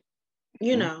somebody,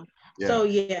 you Mhm. know. So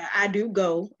Yeah. yeah, I do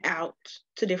go out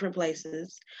to different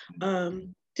places, to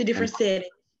And different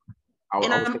settings,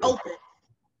 and I was I'm open.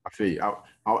 I feel you.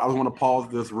 I want to pause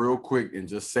this real quick and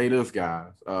just say this,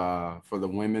 guys, for the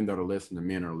women that are listening, the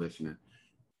men that are listening.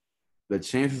 The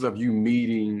chances of you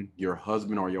meeting your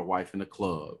husband or your wife in a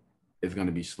club is going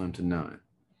to be slim to none.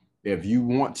 If you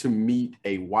want to meet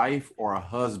a wife or a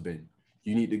husband,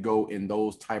 you need to go in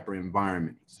those type of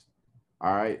environments.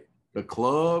 All right. The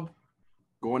club,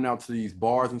 going out to these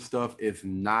bars and stuff is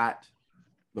not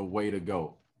the way to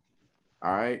go.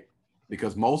 All right.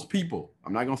 Because most people,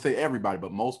 I'm not going to say everybody,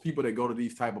 but most people that go to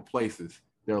these type of places,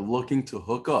 they're looking to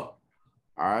hook up.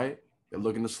 All right. They're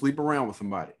looking to sleep around with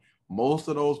somebody. Most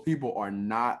of those people are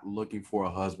not looking for a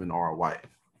husband or a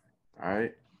wife. All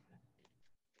right.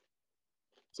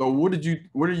 So where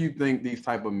do you think these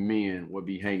type of men would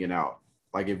be hanging out?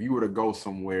 Like if you were to go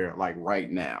somewhere like right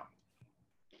now,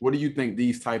 what do you think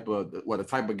the type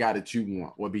of guy that you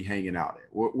want would be hanging out at?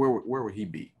 Where would he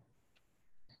be?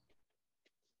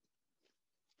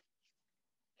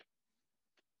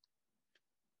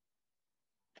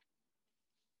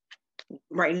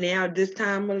 Right now, at this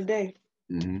time of the day,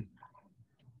 Mm-hmm.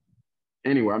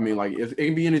 Anyway, I mean, like it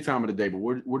can be any time of the day, but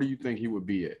where do you think he would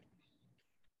be at?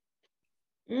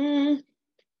 mm,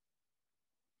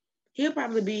 he'll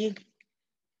probably be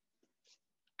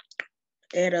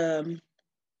at a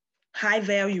high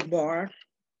value bar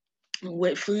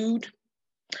with food,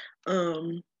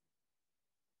 um,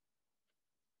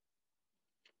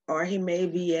 or he may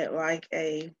be at like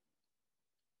a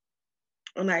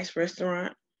nice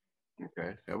restaurant.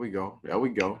 Okay, there we go. There we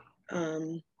go.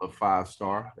 Um, A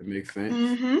 5-star. That makes sense.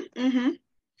 mhm, mhm.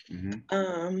 Mm-hmm.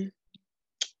 Um,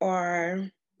 or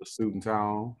The suit and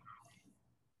tie.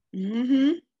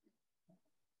 mhm.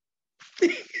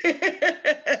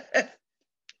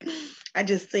 I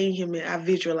just seen him and I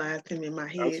visualized him in my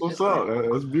That's head what's just like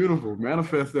up. That's beautiful.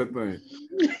 Manifest that thing.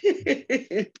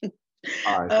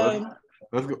 All right, so um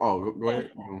let's go. Oh, go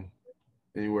ahead.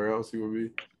 Anywhere else you would be?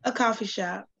 a coffee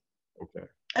shop. Okay.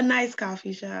 A nice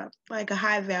coffee shop, like a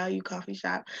high value coffee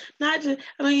shop. Not just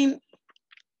I mean,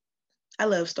 I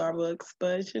love Starbucks,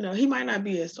 but he might not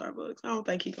be at Starbucks. I don't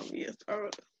think he's gonna be at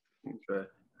Starbucks. Okay.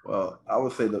 Well, I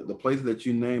would say the places that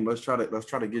you named, let's try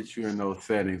to get you in those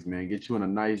settings, man. Get you in a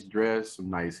nice dress, some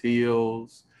nice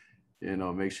heels,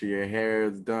 make sure your hair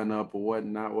is done up or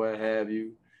whatnot, what have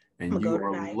you, I'm and gonna go you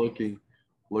are tonight.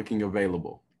 looking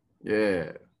available.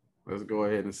 Yeah. Let's go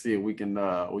ahead and see if we can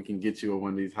get you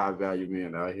one of these high value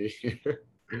men out here.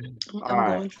 All I'm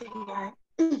right. going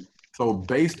tonight. So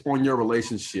based on your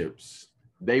relationships,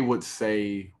 they would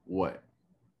say what?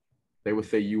 They would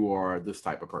say you are this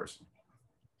type of person.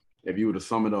 If you were to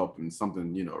sum it up in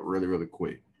something, really, really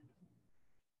quick.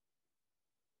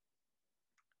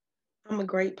 I'm a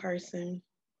great person.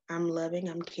 I'm loving.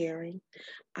 I'm caring.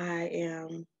 I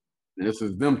am. And this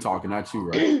is them talking, not you,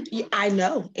 right? Yeah, I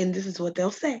know, and this is what they'll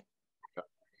say.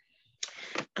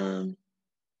 Um,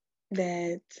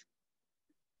 that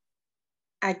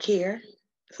I care.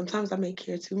 Sometimes I may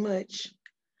care too much.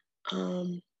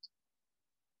 Um,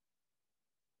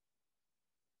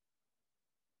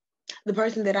 the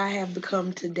person that I have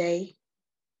become today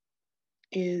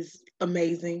is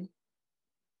amazing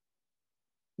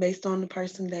based on the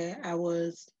person that I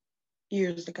was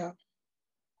years ago.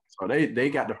 So they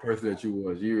got the person that you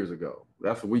was years ago.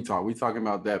 That's what we talk. We talking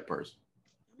about that person.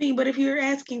 I mean, but if you're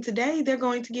asking today, they're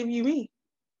going to give you me.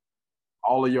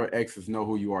 All of your exes know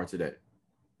who you are today.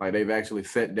 Like they've actually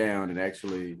sat down and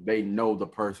actually they know the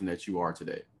person that you are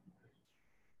today.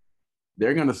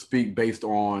 They're gonna speak based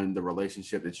on the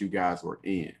relationship that you guys were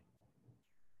in.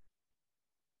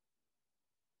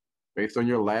 Based on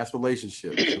your last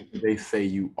relationships, who do they say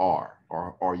you are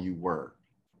or you were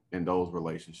in those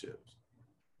relationships?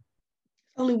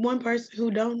 Only one person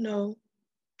who don't know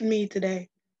me today.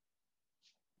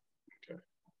 Okay.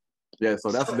 Yeah, so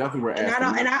that's So, definitely we're and I asking.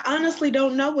 don't, and I honestly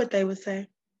don't know what they would say.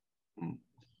 Mm.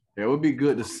 Yeah, it would be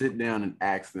good to sit down and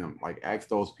ask them, like ask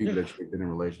those people that you've been in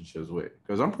relationships with,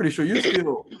 because I'm pretty sure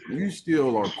you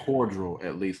still are cordial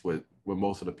at least with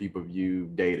most of the people you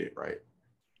dated, right?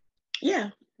 Yeah,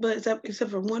 but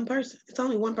except for one person, it's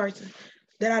only one person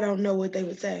that I don't know what they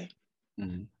would say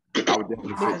Mm-hmm. I would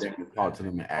definitely sit because down and talk to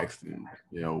them and ask them,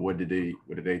 what did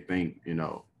they think,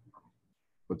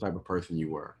 what type of person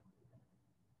you were,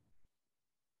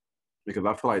 because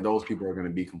I feel like those people are going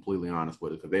to be completely honest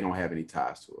with us because they don't have any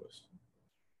ties to us.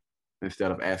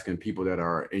 Instead of asking people that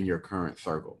are in your current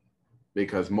circle,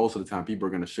 because most of the time people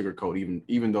are going to sugarcoat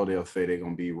even though they'll say they're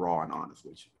going to be raw and honest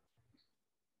with you.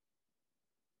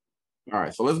 All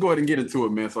right, so let's go ahead and get into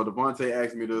it, man. So Devontae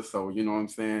asked me this, so you know what I'm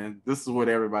saying. This is what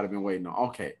everybody been waiting on.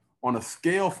 Okay, on a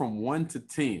scale from 1 to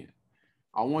 10,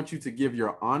 I want you to give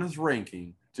your honest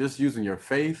ranking, just using your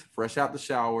face, fresh out the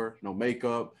shower, no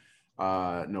makeup,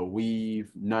 no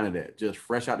weave, none of that. Just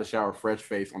fresh out the shower, fresh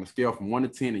face on a scale from 1 to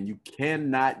 10, and you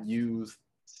cannot use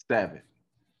 7.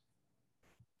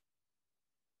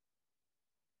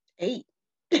 8.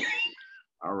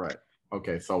 All right.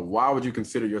 Okay, so why would you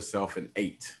consider yourself an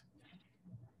 8?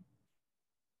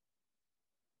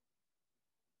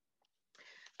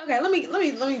 Okay, let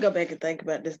me go back and think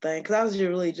about this thing because I was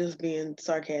really just being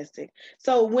sarcastic.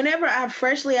 So whenever I'm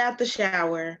freshly out the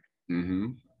shower Mm-hmm.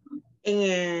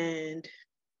 and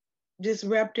just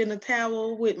wrapped in a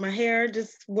towel with my hair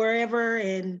just wherever,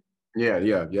 and Yeah,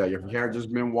 yeah, yeah. Your hair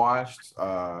just been washed. You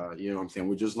know what I'm saying?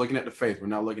 We're just looking at the face. We're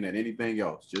not looking at anything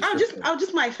else. Just oh your just face. oh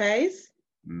just my face,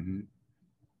 Mm-hmm.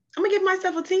 I'm gonna give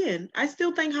myself a 10. I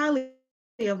still think highly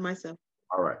of myself.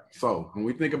 All right. So when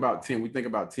we think about 10, we think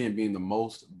about 10 being the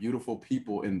most beautiful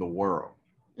people in the world.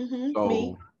 Me.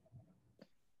 So,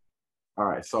 all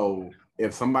right. So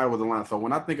if somebody was aligned, so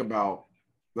when I think about,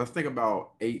 let's think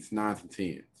about eights, nines, and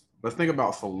tens. Let's think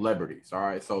about celebrities. All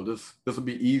right. So this will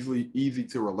be easy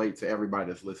to relate to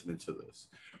everybody that's listening to this.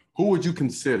 Who would you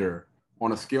consider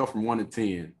on a scale from 1 to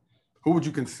 10? Who would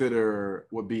you consider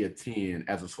would be a 10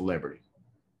 as a celebrity?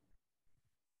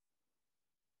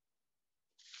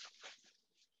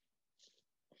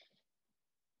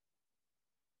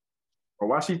 Or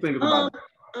why she thinking about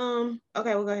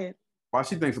Okay, well go ahead. While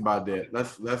she thinks about that,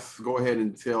 let's go ahead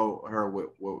and tell her what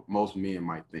most men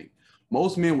might think.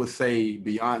 Most men would say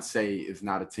Beyonce is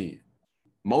not a 10.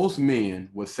 Most men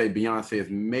would say Beyonce is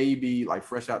maybe like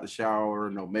fresh out the shower,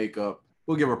 no makeup.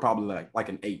 We'll give her probably like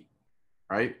an 8,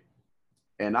 right?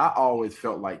 And I always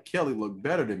felt like Kelly looked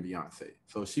better than Beyonce.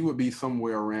 So she would be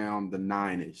somewhere around the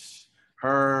 9-ish.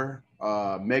 Her,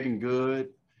 Megan Good.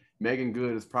 Megan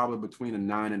Good is probably between a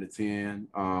 9 and a 10.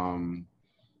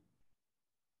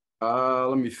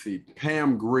 Let me see.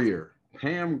 Pam Grier.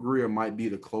 Pam Grier might be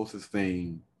the closest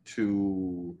thing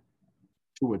to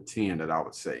a 10 that I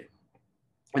would say.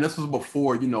 And this was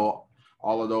before,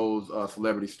 all of those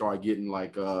celebrities started getting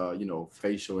like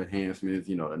facial enhancements,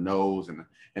 the nose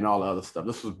and all the other stuff.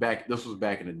 This was back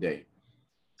in the day.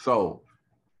 So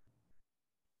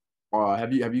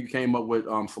have you came up with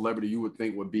celebrity you would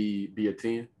think would be a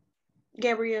 10?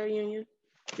 Gabrielle Union.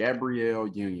 Gabrielle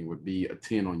Union would be a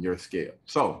 10 on your scale.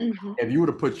 So Hmm. if you were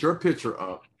to put your picture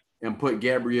up and put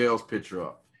Gabrielle's picture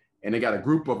up, and they got a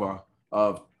group of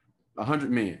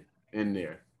 100 men in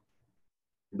there,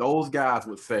 those guys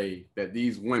would say that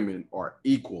these women are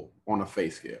equal on a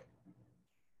face scale.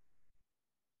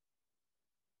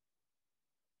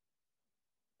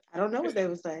 I don't know what they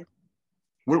would say.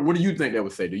 What do you think they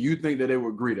would say? Do you think that they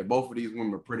would agree that both of these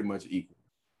women are pretty much equal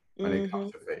when it Hmm.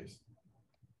 comes to face?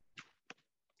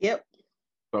 Yep.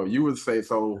 So you would say,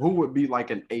 so who would be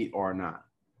like an 8 or a 9?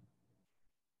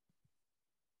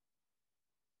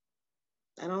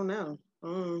 I don't know.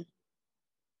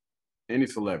 Any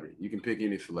celebrity. You can pick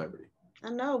any celebrity.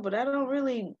 I know, but I don't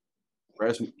really.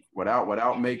 Fresh,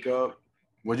 without makeup.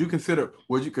 Would you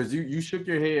because you shook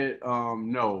your head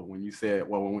no when you said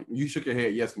when you shook your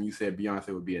head yes when you said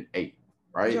Beyonce would be an 8,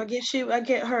 I right? guess I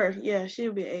get her. Yeah,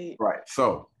 she'll be 8. Right.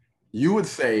 So you would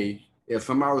say if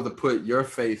somebody was to put your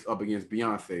face up against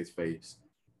Beyonce's face,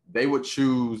 they would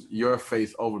choose your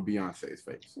face over Beyonce's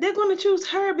face. They're gonna choose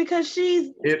her because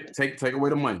she's. It take away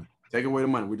the money. Take away the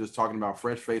money. We're just talking about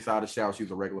fresh face out of the shower.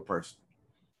 She's a regular person.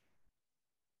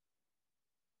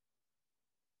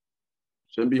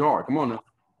 Shouldn't be hard. Come on now.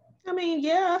 I mean,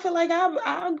 yeah, I feel like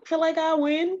I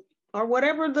win or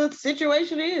whatever the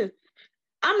situation is.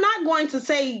 I'm not going to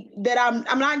say that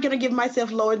I'm not going to give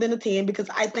myself lower than a 10 because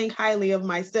I think highly of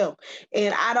myself.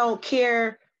 And I don't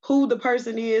care who the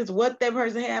person is, what that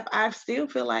person have. I still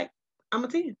feel like I'm a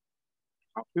 10.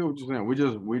 I feel what you're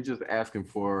saying. We're just asking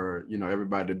for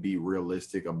everybody to be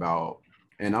realistic about.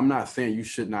 And I'm not saying you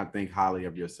should not think highly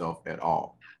of yourself at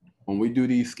all. When we do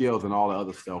these skills and all the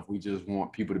other stuff, we just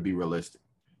want people to be realistic.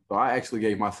 So I actually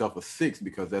gave myself a 6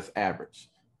 because that's average.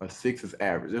 A 6 is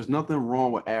average. There's nothing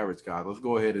wrong with average, guys. Let's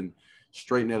go ahead and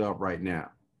straighten that up right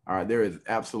now. All right, there is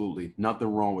absolutely nothing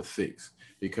wrong with 6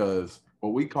 because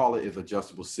what we call it is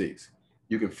adjustable 6.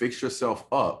 You can fix yourself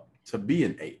up to be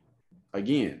an 8.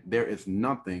 Again, there is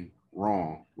nothing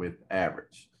wrong with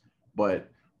average. But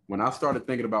when I started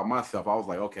thinking about myself, I was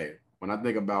like, okay, when I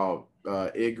think about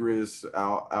Idris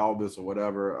Albus or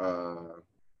whatever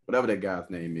that guy's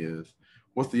name is,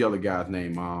 what's the other guy's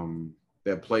name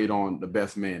that played on The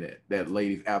Best Man that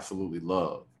ladies absolutely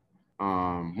love?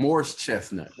 Morris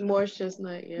Chestnut. Morris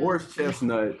Chestnut, yeah. Morris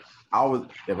Chestnut,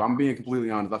 if I'm being completely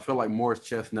honest, I feel like Morris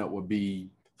Chestnut would be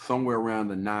somewhere around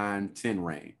the 9-10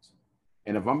 range.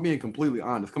 And if I'm being completely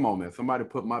honest, come on, man, somebody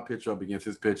put my picture up against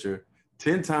his picture.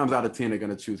 10 times out of 10, they're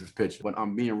going to choose his picture. But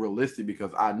I'm being realistic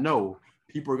because I know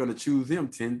people are going to choose him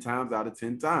 10 times out of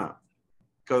 10 times.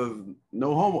 Because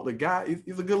no homo, the guy,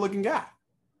 he's a good looking guy.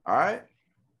 All right.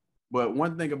 But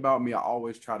one thing about me, I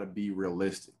always try to be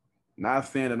realistic. Not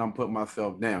saying that I'm putting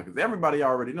myself down because everybody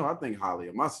already know I think highly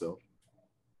of myself.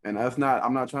 And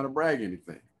I'm not trying to brag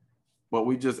anything. But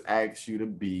we just ask you to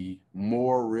be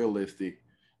more realistic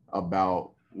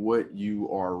about what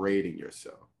you are rating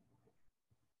yourself.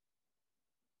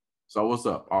 So what's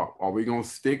up? Are we gonna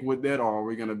stick with that, or are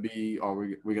we gonna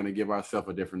we gonna give ourselves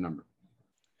a different number?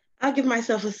 I'll give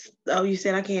myself a. Oh, you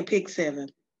said I can't pick 7.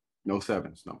 No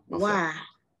sevens, no seven. Why?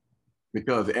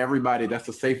 Because that's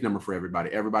a safe number for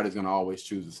everybody. Everybody's gonna always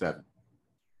choose a 7.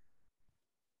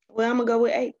 Well, I'm going to go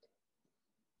with 8.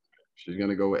 She's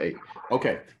gonna go with 8.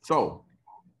 Okay, so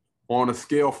on a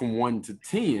scale from 1 to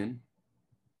 10,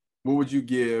 what would you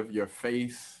give your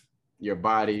face, your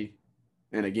body,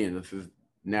 and again, this is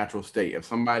natural state. If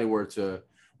somebody were to,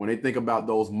 when they think about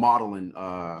those modeling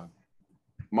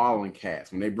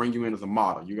casts, when they bring you in as a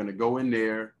model, you're gonna go in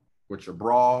there with your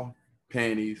bra,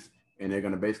 panties, and they're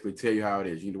gonna basically tell you how it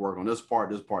is. You need to work on this part,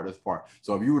 this part, this part.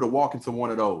 So if you were to walk into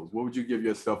one of those, what would you give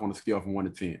yourself on a scale from 1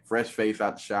 to 10? Fresh face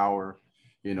out the shower,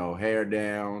 hair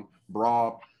down,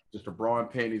 bra, just a bra and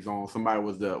panties on. Somebody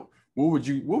was the what would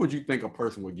you think a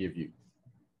person would give you?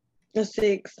 A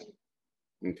 6.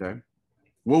 Okay.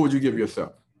 What would you give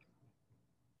yourself?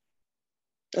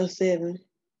 A 7.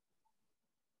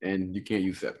 And you can't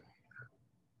use 7.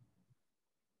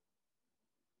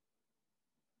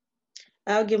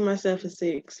 I'll give myself a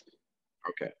 6.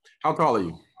 Okay. How tall are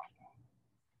you?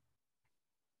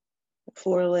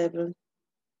 4'11".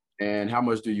 And how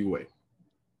much do you weigh?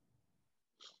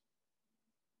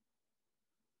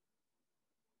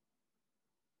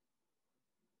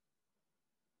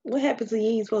 What happens when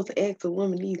you ain't supposed to ask a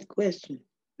woman these questions?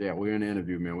 Yeah, we're in an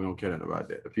interview, man. We don't care nothing about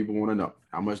that. The people want to know,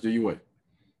 how much do you weigh?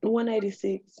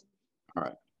 186. All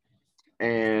right.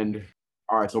 And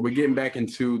all right, so we're getting back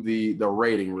into the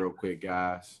rating real quick,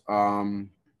 guys.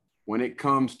 When it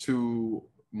comes to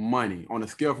money, on a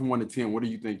scale from 1 to 10, what do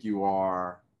you think you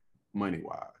are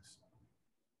money-wise?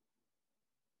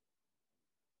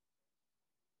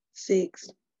 6.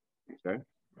 Okay.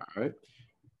 All right.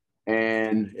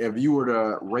 And if you were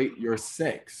to rate your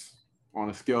sex on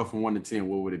a scale from 1 to 10,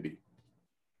 what would it be?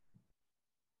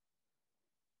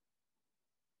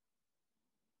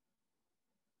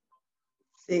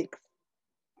 6.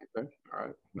 Okay. All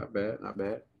right. Not bad. Not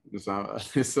bad. It's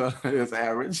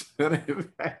average.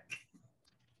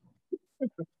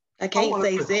 I can't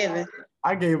say 7.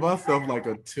 I gave myself like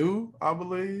a 2, I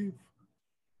believe.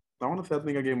 I want to say I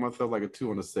think I gave myself like a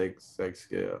 2 on the sex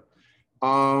scale.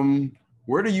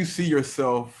 Where do you see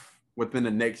yourself within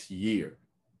the next year?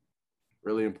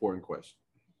 Really important question.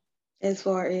 As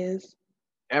far as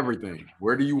Everything.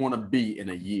 Where do you want to be in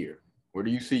a year? Where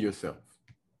do you see yourself?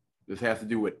 This has to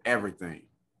do with everything.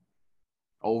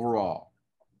 Overall.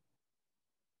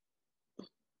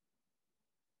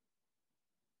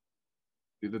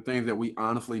 These are things that we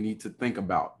honestly need to think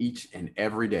about each and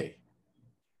every day.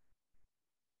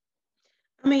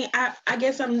 I mean, I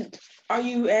guess are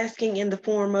you asking in the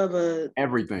form of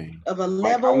Everything. a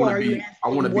Like level, or are you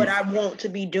asking what be. I want to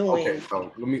be doing Okay,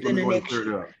 so let me in the go ahead and next clear it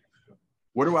year? up.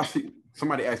 Where do I see?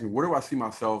 Somebody asked me, where do I see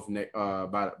myself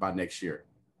by next year?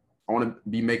 I want to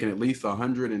be making at least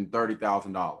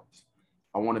 $130,000.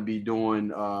 I want to be doing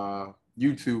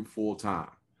YouTube full time.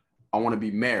 I want to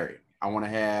be married. I want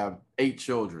to have 8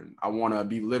 children. I want to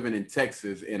be living in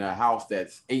Texas in a house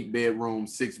that's 8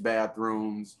 bedrooms, 6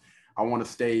 bathrooms. I want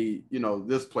to stay,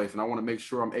 this place, and I want to make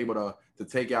sure I'm able to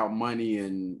take out money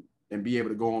and be able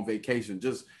to go on vacation.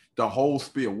 Just the whole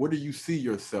spiel. Where do you see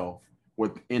yourself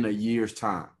within a year's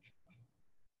time?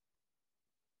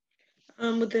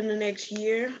 Within the next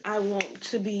year, I want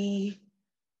to be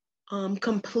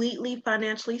completely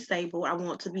financially stable. I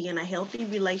want to be in a healthy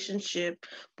relationship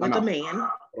with a man.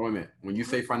 Wait a minute. When you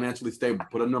say financially stable,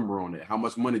 put a number on it. How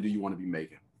much money do you want to be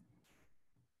making?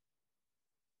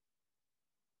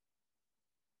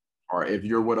 Or if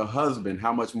you're with a husband,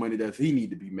 how much money does he need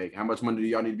to be making? How much money do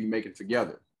y'all need to be making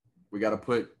together? We gotta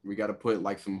put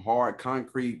like some hard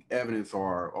concrete evidence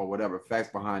or whatever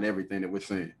facts behind everything that we're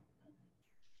saying.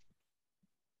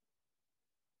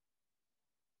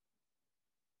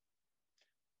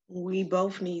 We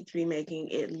both need to be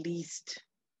making at least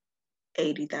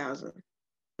 80,000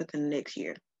 within the next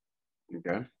year.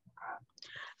 Okay.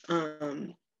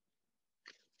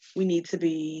 We need to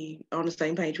be on the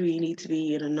same page. We need to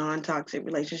be in a non-toxic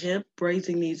relationship,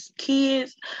 raising these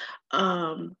kids,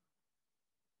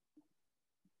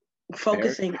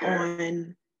 focusing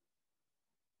on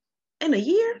in a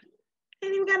year.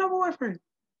 Ain't even got no boyfriend.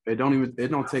 It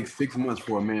don't take 6 months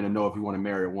for a man to know if he want to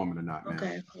marry a woman or not, man.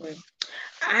 Okay. Well,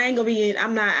 I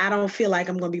don't feel like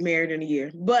I'm gonna be married in a year.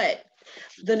 But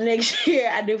the next year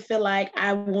I do feel like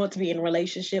I want to be in a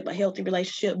relationship, a healthy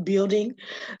relationship, building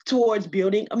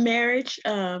a marriage,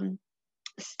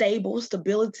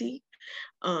 stability,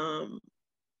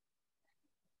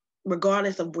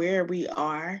 regardless of where we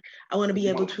are. I want to be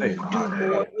able to do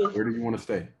more with. Where do you want to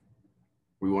stay?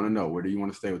 We want to know, where do you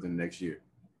want to stay within the next year?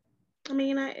 I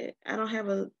mean, I don't have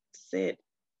a set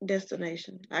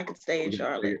destination. I could stay in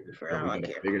Charlotte for all I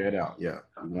care. Figure that out. Yeah.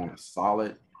 We want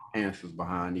solid answers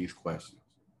behind these questions.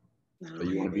 So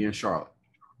you want to be in Charlotte?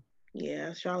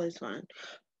 Yeah, Charlotte's fine.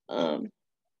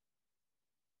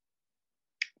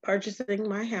 Purchasing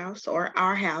my house or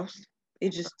our house.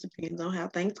 It just depends on how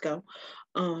things go.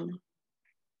 Well,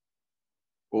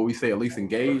 we say at least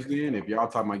engaged in. If y'all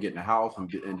talking about getting a house and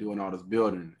doing all this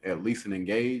building, at least an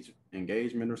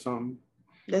engagement or something.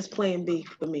 That's plan B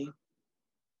for me.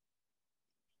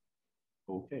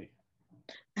 Okay.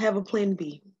 I have a plan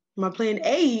B. My plan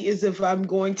A is if I'm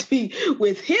going to be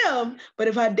with him, but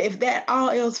if that all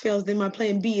else fails, then my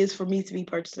plan B is for me to be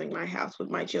purchasing my house with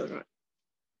my children.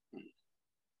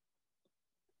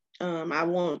 I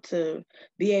want to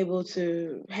be able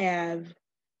to have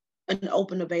an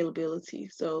open availability.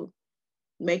 So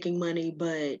making money,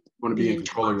 but Want to be in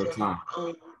control of your time.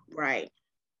 Right.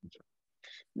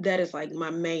 That is like my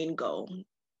main goal,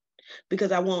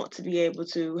 because I want to be able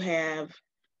to have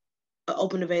an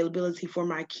open availability for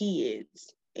my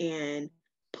kids and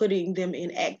putting them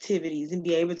in activities and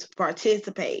be able to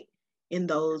participate in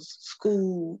those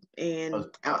school and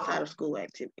outside of school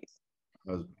activities.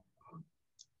 The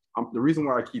reason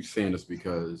why I keep saying this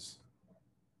because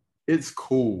it's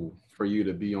cool for you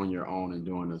to be on your own and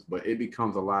doing this, but it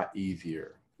becomes a lot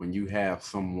easier when you have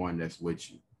someone that's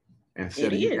with you.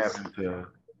 Instead of you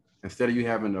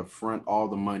having to front all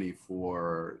the money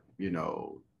for,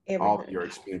 all of your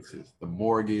expenses, the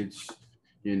mortgage,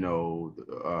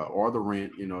 or the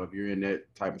rent, if you're in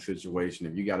that type of situation,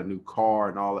 if you got a new car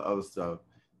and all the other stuff,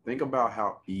 think about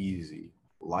how easy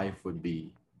life would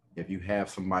be if you have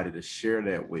somebody to share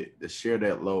that with, to share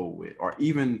that load with, or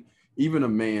even a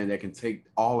man that can take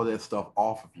all of that stuff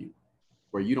off of you,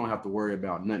 where you don't have to worry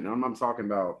about nothing. I'm not talking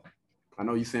about, I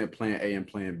know you're saying plan A and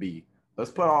plan B.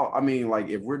 Let's put like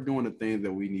if we're doing the things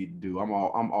that we need to do, I'm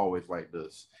always like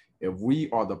this. If we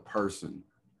are the person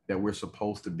that we're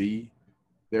supposed to be,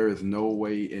 there is no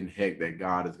way in heck that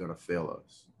God is going to fail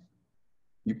us.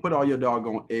 You put all your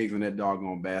doggone eggs in that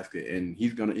doggone basket, and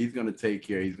he's gonna take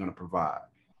care, he's gonna provide.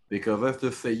 Because let's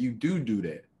just say you do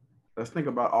that. Let's think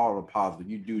about all the positive.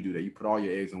 You do that. You put all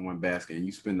your eggs in one basket and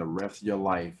you spend the rest of your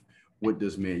life with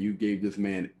this man. You gave this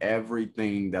man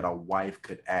everything that a wife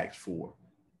could ask for.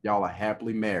 Y'all are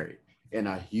happily married in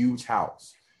a huge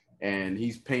house. And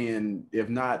he's paying, if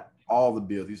not all the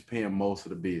bills, he's paying most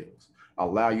of the bills.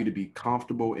 Allow you to be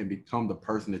comfortable and become the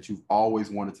person that you've always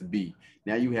wanted to be.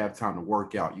 Now you have time to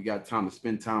work out. You got time to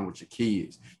spend time with your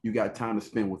kids. You got time to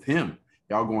spend with him.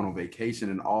 Y'all going on vacation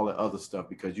and all that other stuff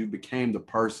because you became the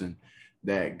person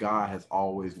that God has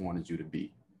always wanted you to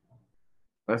be.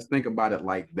 Let's think about it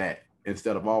like that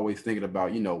instead of always thinking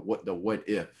about, what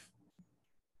if.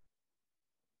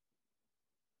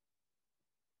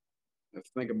 Let's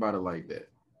think about it like that.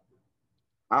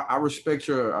 I respect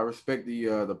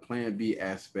the plan B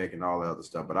aspect and all that other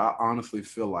stuff, but I honestly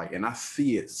feel like, and I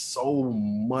see it so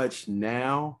much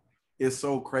now, it's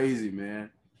so crazy, man.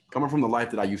 Coming from the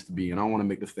life that I used to be in, I don't want to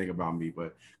make this thing about me,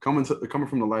 but coming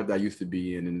from the life that I used to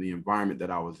be in and the environment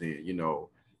that I was in,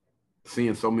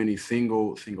 seeing so many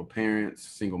single parents,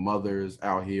 single mothers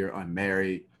out here,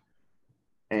 unmarried,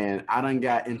 and I done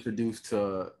got introduced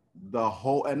to the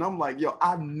whole, and I'm like, yo,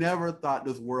 I never thought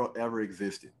this world ever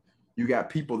existed. You got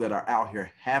people that are out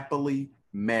here happily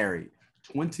married,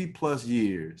 20 plus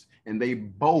years, and they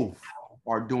both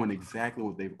are doing exactly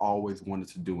what they've always wanted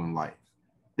to do in life.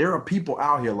 There are people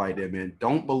out here like that, man.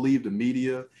 Don't believe the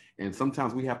media. And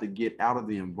sometimes we have to get out of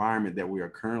the environment that we are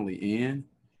currently in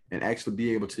and actually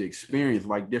be able to experience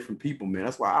like different people, man.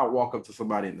 That's why I walk up to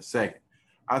somebody in a second.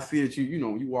 I see that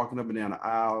you walking up and down the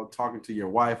aisle, talking to your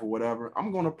wife or whatever.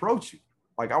 I'm going to approach you.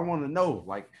 Like, I want to know,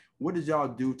 like, what did y'all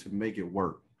do to make it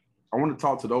work? I want to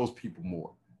talk to those people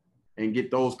more and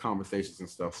get those conversations and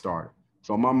stuff started.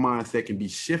 So my mindset can be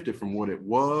shifted from what it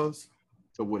was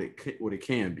to what it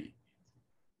can be.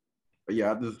 But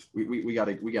yeah, we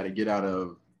gotta get out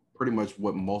of pretty much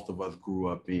what most of us grew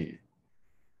up in.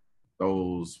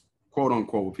 Those quote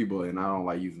unquote people, and I don't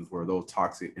like using this word, those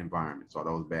toxic environments or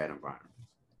those bad environments.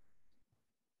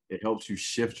 It helps you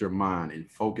shift your mind and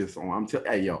focus on. I'm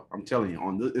telling you,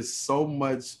 on this, it's so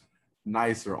much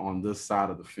nicer on this side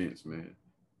of the fence, man.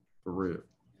 For real.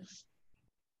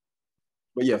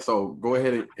 But yeah, so go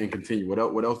ahead and continue. What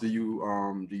else do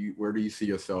you where do you see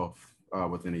yourself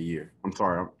within a year? I'm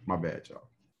sorry, my bad, y'all.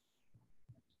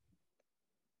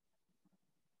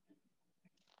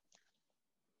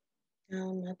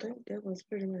 I think that was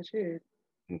pretty much it.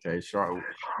 Okay, Charlotte,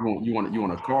 you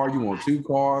want a car? You want 2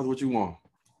 cars? What you want?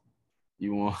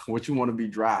 You want what you want to be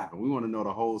driving? We want to know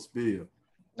the whole spiel.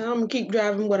 I'm gonna keep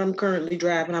driving what I'm currently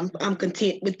driving. I'm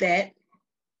content with that.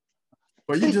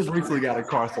 But you just recently got a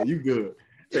car, so you good.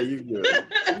 Yeah, you good.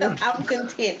 I'm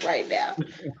content right now.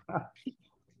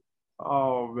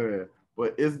 Oh man.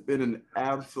 But it's been an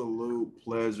absolute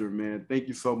pleasure, man. Thank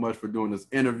you so much for doing this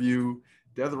interview.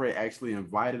 Desiree actually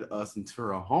invited us into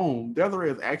her home. Desiree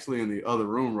is actually in the other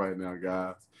room right now,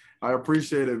 guys. I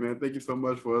appreciate it, man. Thank you so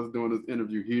much for us doing this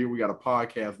interview here. We got a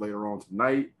podcast later on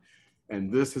tonight.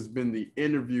 And this has been the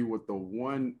interview with the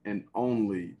one and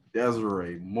only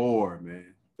Desiree Moore,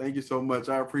 man. Thank you so much.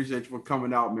 I appreciate you for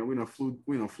coming out, man. We done flew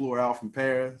her out from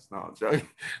Paris. No, I'm joking.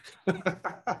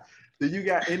 Do you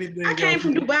got anything? I came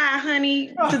from Dubai,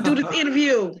 honey, to do this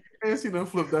interview. And she done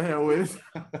flipped her hair with.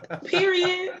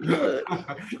 Period. Look.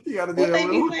 You gotta do what that they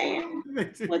be saying?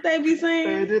 What they be saying?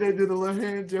 And then they do the little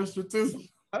hand gesture too.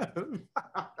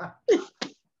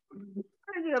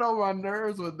 get on my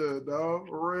nerves with that, dog.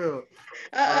 For real.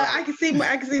 I can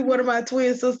see one of my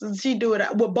twin sisters. She do it.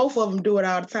 Well, both of them do it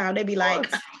all the time. They be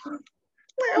like,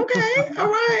 okay, all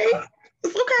right,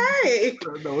 it's okay.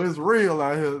 No, it's real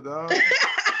out here, dog.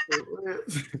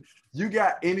 You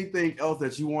got anything else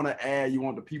that you want to add? You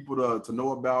want the people to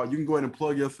know about? You can go ahead and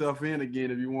plug yourself in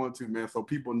again if you want to, man, so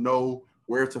people know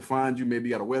where to find you. Maybe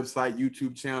you got a website,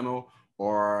 YouTube channel,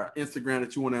 or Instagram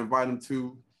that you want to invite them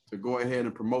to go ahead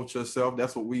and promote yourself.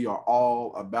 That's what we are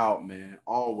all about, man.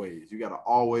 Always. You got to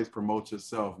always promote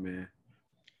yourself, man.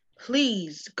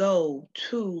 Please go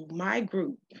to my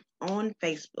group on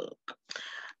Facebook.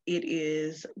 It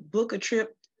is Book a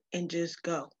Trip and Just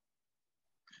Go.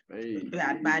 Hey.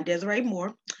 By Desiree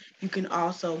Moore. You can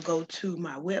also go to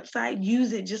my website,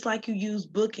 use it just like you use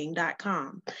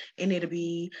booking.com. And it'll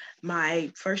be my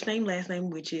first name, last name,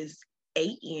 which is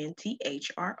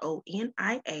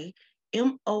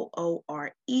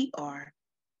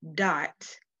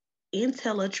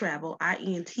ANTHRONIAMOORER.IntelliTravel,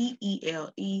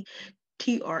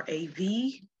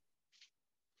 INTELETRAV.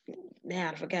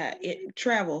 Now I forgot it.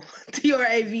 Travel,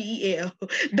 TRAVEL.com.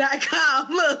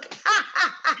 Look.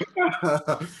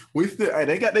 We still, hey,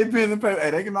 they got their pen and paper.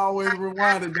 Hey, they can always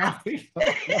rewind it down.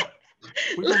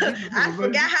 Look, I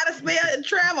forgot how to spell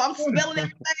travel. I'm spelling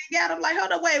everything out. I'm like,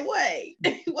 hold on, wait.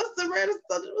 What's the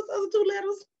other two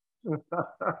letters?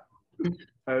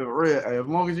 Hey, Red, hey, as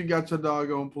long as you got your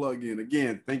doggone plug in.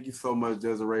 Again, thank you so much,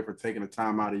 Desiree, for taking the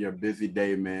time out of your busy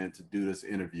day, man, to do this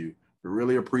interview. We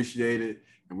really appreciate it,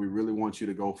 and we really want you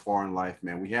to go far in life,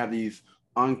 man. We have these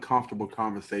uncomfortable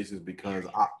conversations because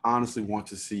I honestly want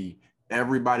to see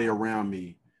everybody around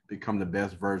me become the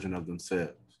best version of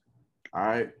themselves. All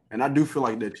right? And I do feel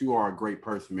like that you are a great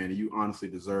person, man, and you honestly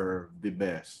deserve the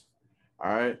best.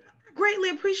 All right? I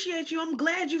greatly appreciate you. I'm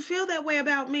glad you feel that way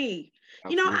about me.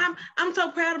 Absolutely. You know, I'm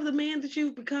so proud of the man that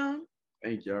you've become.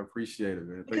 Thank you. I appreciate it,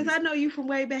 man. Because I know you from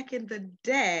way back in the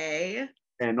day.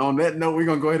 And on that note, we're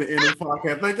going to go ahead and end this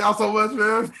podcast. Thank y'all so much,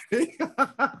 man.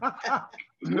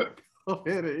 Go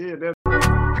ahead and end that.